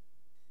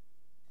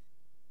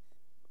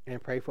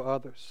and pray for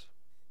others.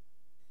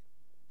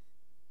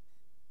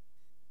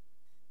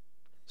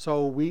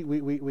 So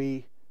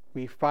we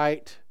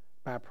fight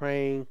by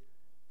praying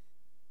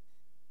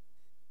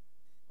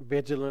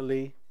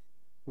vigilantly.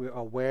 We're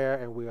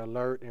aware and we're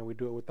alert, and we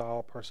do it with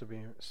all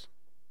perseverance.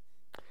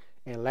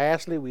 And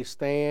lastly, we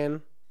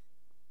stand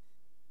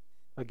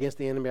against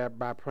the enemy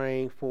by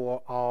praying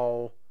for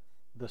all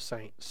the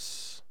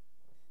saints.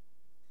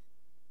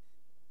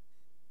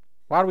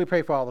 Why do we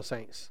pray for all the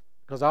saints?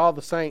 Because all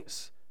the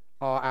saints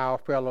are our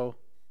fellow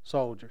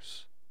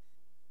soldiers.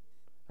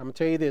 I'm going to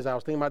tell you this. I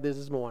was thinking about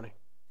this morning.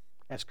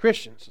 As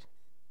Christians,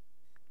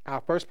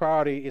 our first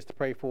priority is to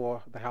pray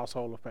for the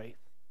household of faith.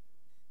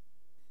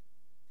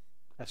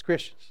 As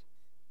Christians.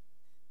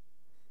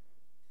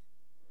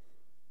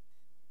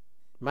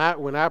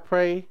 When I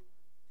pray,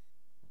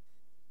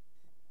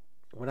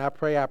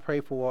 I pray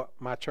for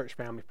my church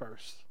family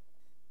first.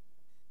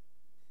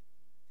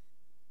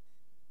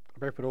 I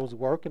pray for those who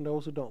work and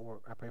those who don't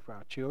work. I pray for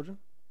our children.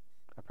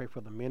 I pray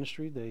for the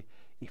ministry, the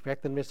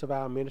effectiveness of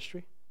our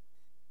ministry.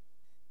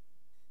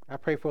 I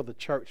pray for the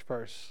church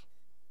first.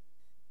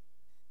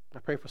 I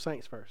pray for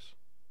saints first.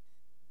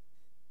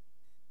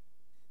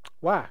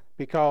 Why?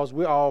 Because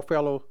we're all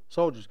fellow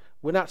soldiers.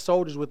 We're not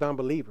soldiers with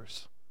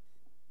unbelievers.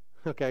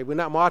 Okay, we're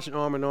not marching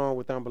arm in arm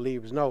with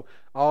unbelievers. No,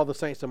 all the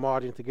saints are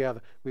marching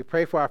together. We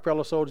pray for our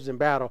fellow soldiers in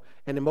battle,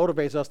 and it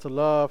motivates us to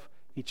love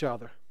each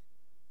other.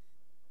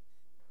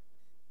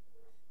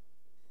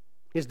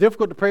 It's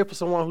difficult to pray for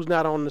someone who's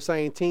not on the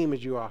same team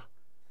as you are.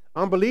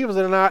 Unbelievers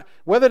are not,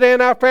 whether they're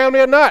in our family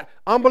or not,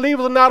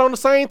 unbelievers are not on the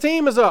same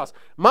team as us.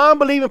 My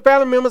unbelieving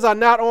family members are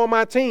not on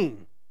my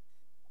team.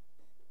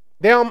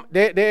 They're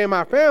in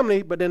my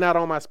family, but they're not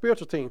on my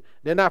spiritual team.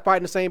 They're not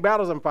fighting the same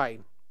battles I'm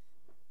fighting.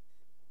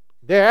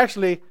 They're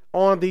actually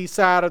on the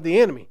side of the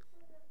enemy.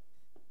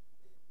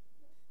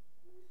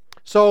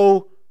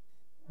 So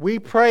we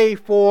pray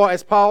for,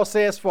 as Paul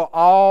says, for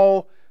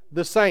all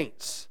the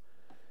saints.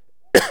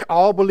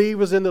 All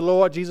believers in the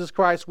Lord Jesus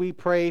Christ, we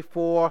pray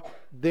for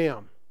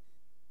them.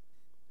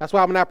 That's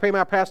why when I pray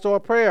my pastoral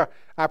prayer,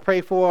 I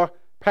pray for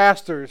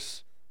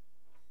pastors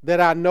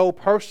that I know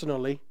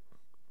personally.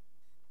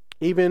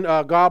 Even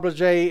Gabler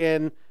J.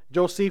 and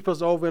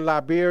Josephus over in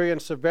Liberia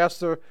and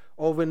Sylvester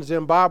over in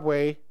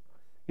Zimbabwe.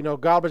 You know,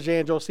 Gabler J.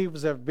 and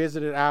Josephus have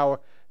visited our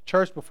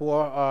church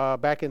before,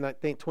 back in, I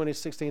think,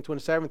 2016,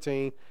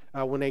 2017,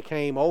 when they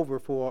came over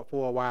for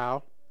a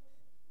while.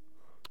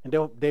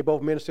 And they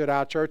both ministered at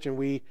our church, and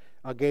we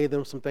gave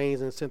them some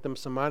things and sent them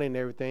some money and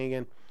everything.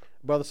 And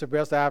Brother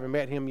Sylvester, I haven't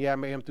met him yet. I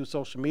met him through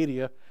social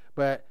media,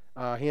 but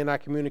he and I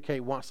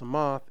communicate once a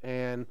month.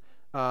 And,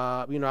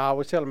 I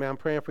always tell him, man, I'm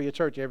praying for your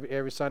church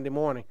every Sunday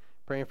morning,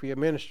 praying for your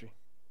ministry.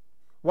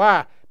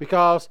 Why?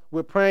 Because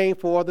we're praying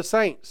for the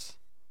saints.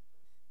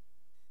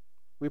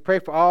 We pray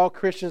for all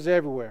Christians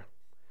everywhere.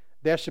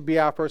 That should be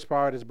our first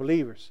priority as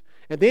believers.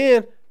 And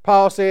then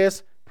Paul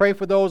says, pray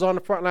for those on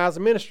the front lines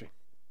of ministry.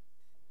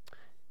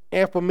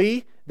 And for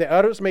me, that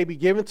utterance may be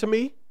given to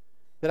me,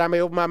 that I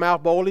may open my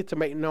mouth boldly to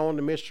make known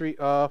the mystery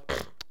of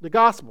the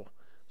gospel.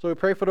 So we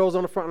pray for those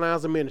on the front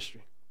lines of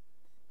ministry.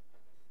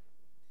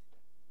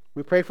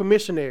 We pray for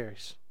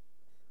missionaries.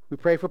 We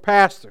pray for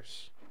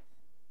pastors.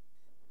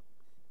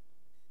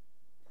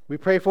 We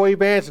pray for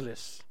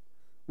evangelists.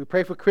 We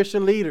pray for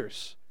Christian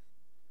leaders.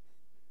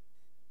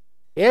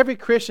 Every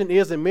Christian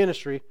is in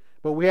ministry,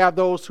 but we have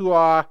those who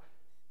are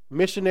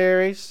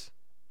missionaries.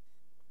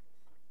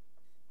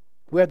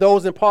 We have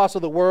those in parts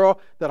of the world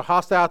that are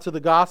hostile to the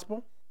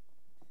gospel.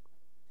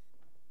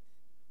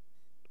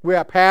 We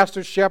have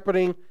pastors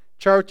shepherding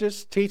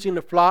churches, teaching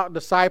the flock,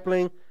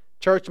 discipling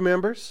church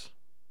members.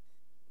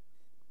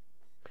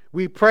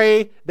 We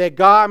pray that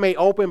God may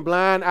open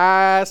blind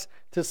eyes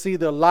to see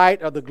the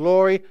light of the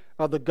glory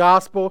of the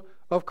gospel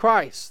of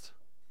Christ.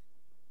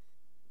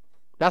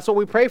 That's what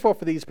we pray for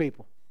these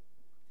people.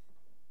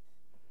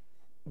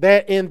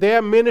 That in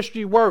their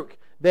ministry work,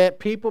 that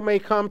people may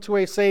come to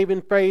a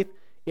saving faith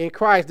in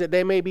Christ, that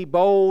they may be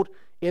bold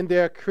in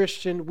their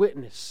Christian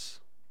witness.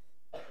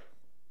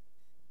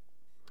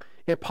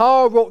 And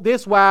Paul wrote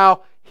this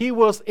while he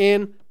was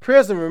in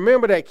prison.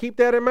 Remember that. Keep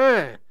that in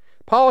mind.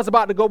 Paul was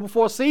about to go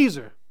before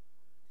Caesar.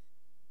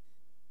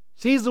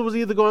 Caesar was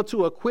either going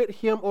to acquit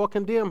him or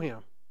condemn him.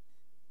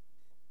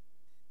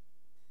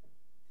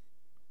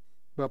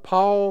 But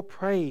Paul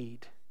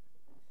prayed.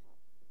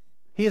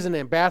 He is an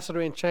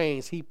ambassador in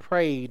chains. He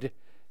prayed.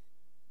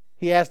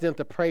 He asked them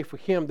to pray for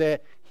him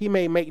that he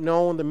may make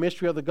known the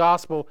mystery of the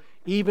gospel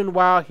even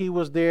while he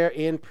was there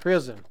in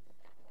prison.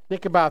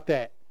 Think about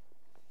that.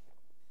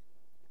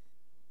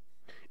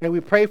 And we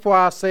pray for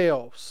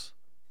ourselves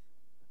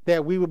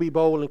that we will be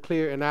bold and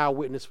clear in our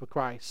witness for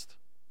Christ.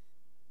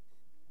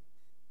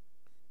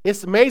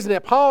 It's amazing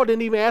that Paul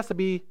didn't even ask to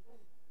be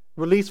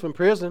released from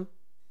prison.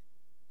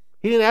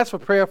 He didn't ask for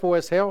prayer for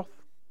his health.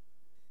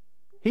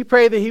 He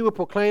prayed that he would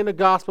proclaim the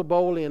gospel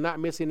boldly and not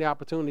miss any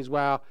opportunities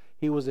while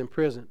he was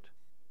imprisoned.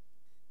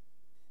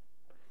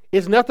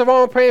 It's nothing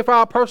wrong praying for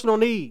our personal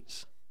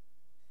needs.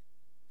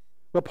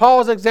 But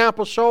Paul's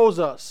example shows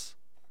us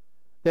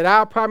that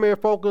our primary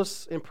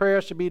focus in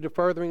prayer should be the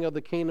furthering of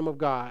the kingdom of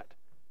God,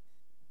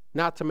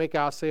 not to make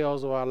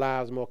ourselves or our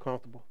lives more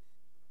comfortable.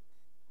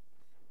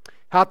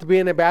 How to be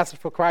an ambassador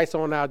for Christ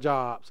on our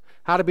jobs.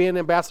 How to be an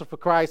ambassador for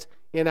Christ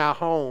in our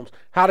homes.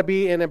 How to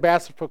be an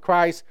ambassador for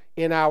Christ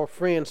in our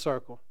friend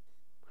circle.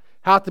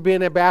 How to be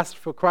an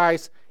ambassador for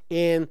Christ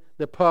in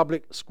the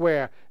public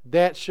square.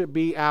 That should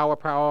be our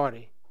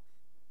priority.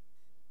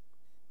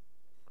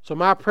 So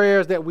my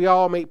prayer is that we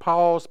all make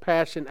Paul's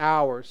passion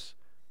ours,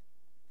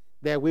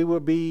 that we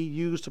will be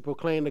used to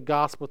proclaim the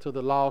gospel to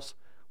the lost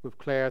with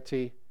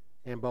clarity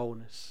and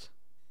boldness.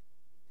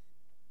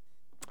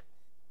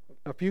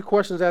 A few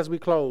questions as we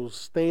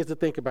close, things to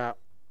think about.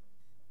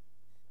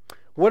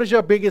 What is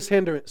your biggest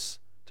hindrance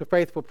to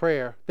faithful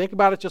prayer? Think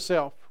about it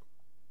yourself.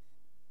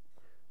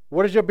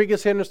 What is your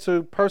biggest hindrance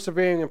to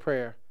persevering in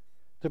prayer,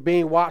 to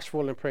being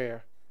watchful in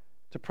prayer,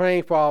 to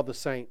praying for all the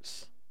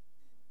saints,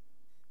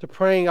 to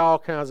praying all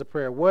kinds of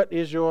prayer? What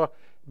is your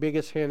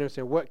biggest hindrance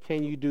and what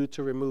can you do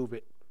to remove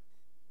it?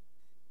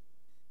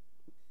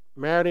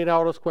 Marinate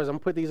all those questions. I'm going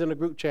to put these in the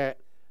group chat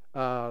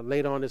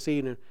later on this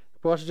evening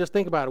for us to just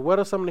think about it. What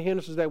are some of the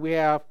hindrances that we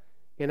have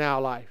in our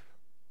life?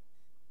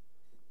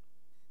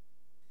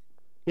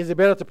 Is it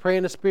better to pray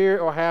in the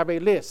Spirit or have a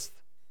list?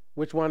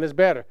 Which one is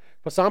better?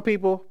 For some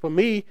people, for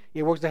me,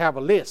 it works to have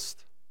a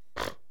list.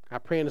 I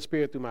pray in the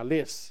Spirit through my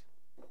list.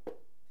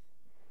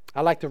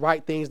 I like to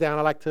write things down.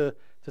 I like to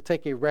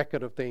take a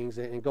record of things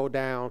and go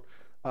down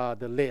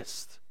the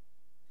list.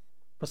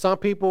 For some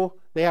people,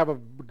 they have a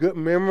good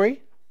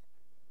memory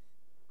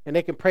and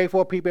they can pray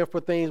for people and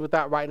for things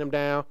without writing them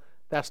down.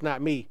 That's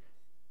not me.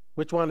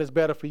 Which one is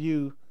better for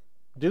you?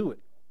 Do it.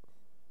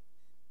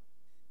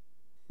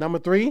 Number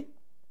 3,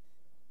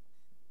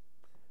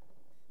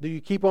 do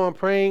you keep on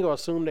praying or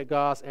assume that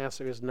God's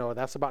answer is no?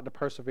 That's about the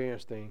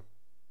perseverance thing.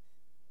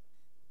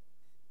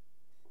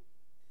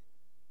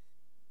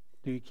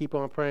 Do you keep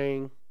on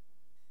praying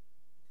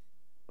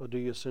or do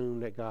you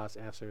assume that God's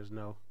answer is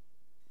no?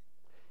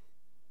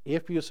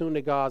 If you assume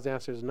that God's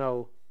answer is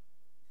no,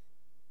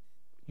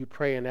 you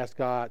pray and ask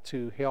God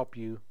to help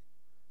you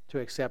to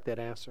accept that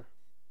answer.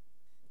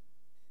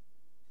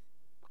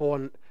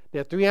 Or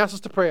there are 3 answers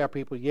to prayer,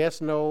 people: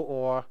 yes, no,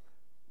 or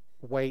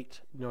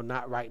wait,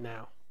 not right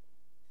now.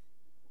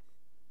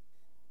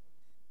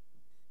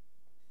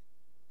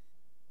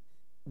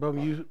 But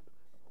when you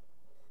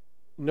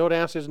know the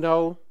answer is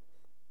no,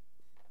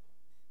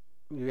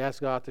 you ask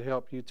God to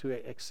help you to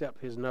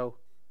accept his no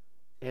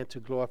and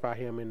to glorify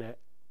him in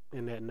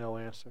that no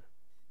answer.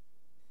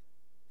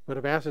 But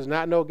if the answer is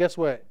not no, guess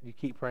what? You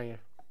keep praying.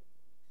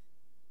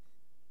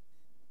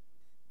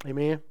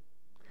 Amen.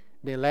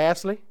 Then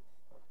lastly,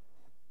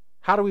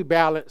 how do we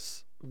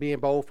balance being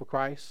bold for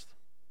Christ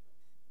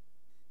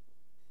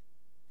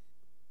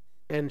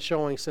and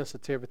showing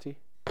sensitivity?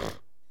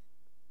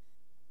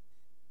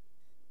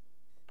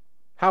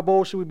 How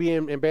bold should we be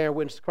in bearing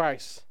witness to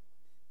Christ?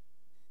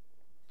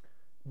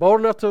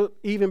 Bold enough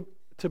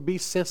to be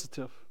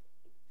sensitive,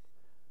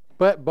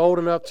 but bold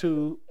enough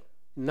to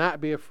not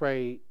be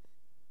afraid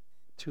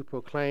to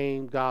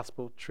proclaim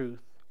gospel truth.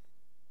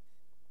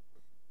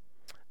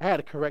 I had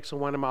to correct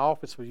someone in my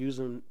office for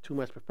using too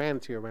much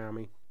profanity around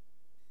me.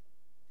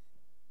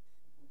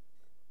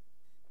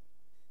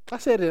 I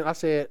said,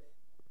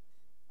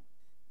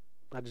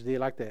 I just did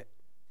like that.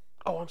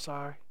 Oh, I'm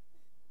sorry.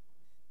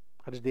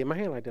 I just did my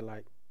hand like that,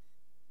 like.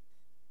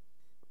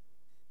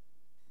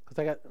 Because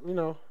I got,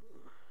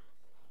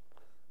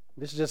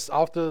 this is just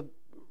off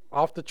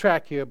the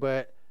track here,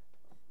 but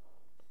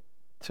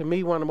to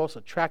me, one of the most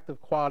attractive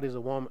qualities a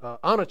woman,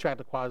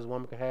 unattractive qualities a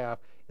woman can have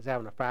is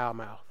having a foul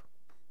mouth.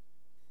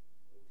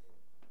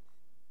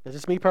 It's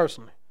just me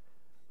personally.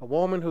 A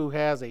woman who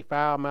has a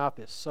foul mouth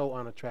is so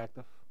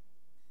unattractive.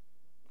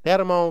 That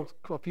among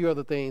a few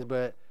other things,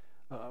 but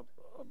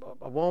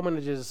a woman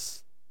is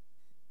just,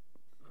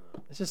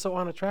 it's just so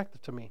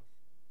unattractive to me.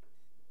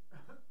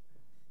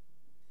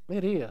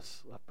 It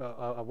is.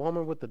 A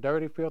woman with the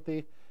dirty,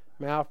 filthy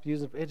mouth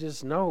using, it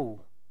just, no.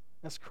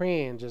 That's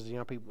cringe, as the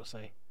young people would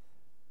say.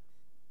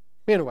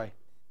 Anyway,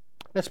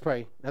 Let's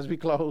pray as we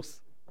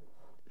close.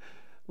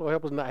 Lord,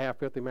 help us not have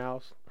filthy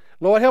mouths.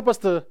 Lord, help us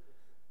to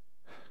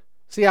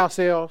see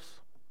ourselves,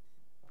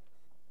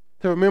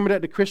 to remember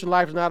that the Christian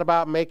life is not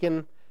about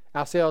making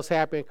ourselves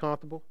happy and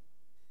comfortable.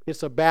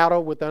 It's a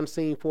battle with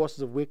unseen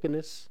forces of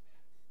wickedness.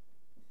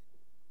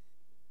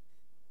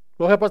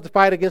 Lord, help us to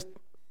fight against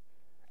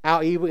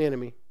our evil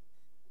enemy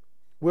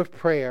with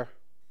prayer.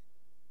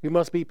 We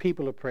must be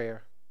people of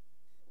prayer.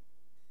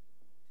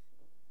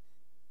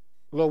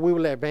 Lord, we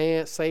will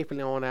advance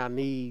safely on our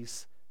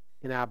knees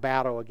in our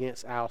battle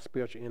against our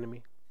spiritual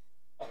enemy.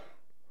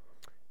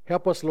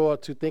 Help us,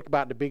 Lord, to think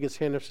about the biggest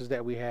hindrances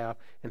that we have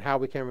and how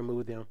we can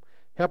remove them.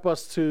 Help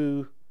us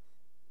to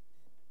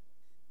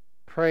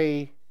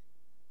pray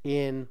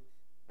in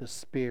the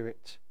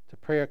Spirit, to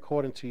pray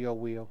according to your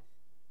will,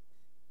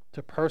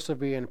 to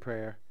persevere in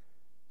prayer,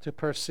 to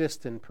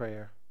persist in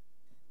prayer,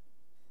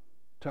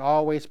 to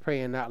always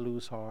pray and not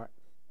lose heart.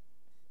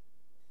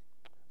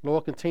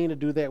 Lord, continue to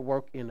do that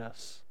work in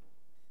us.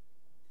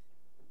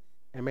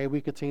 And may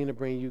we continue to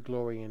bring you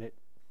glory in it.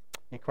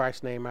 In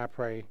Christ's name I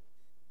pray.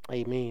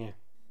 Amen.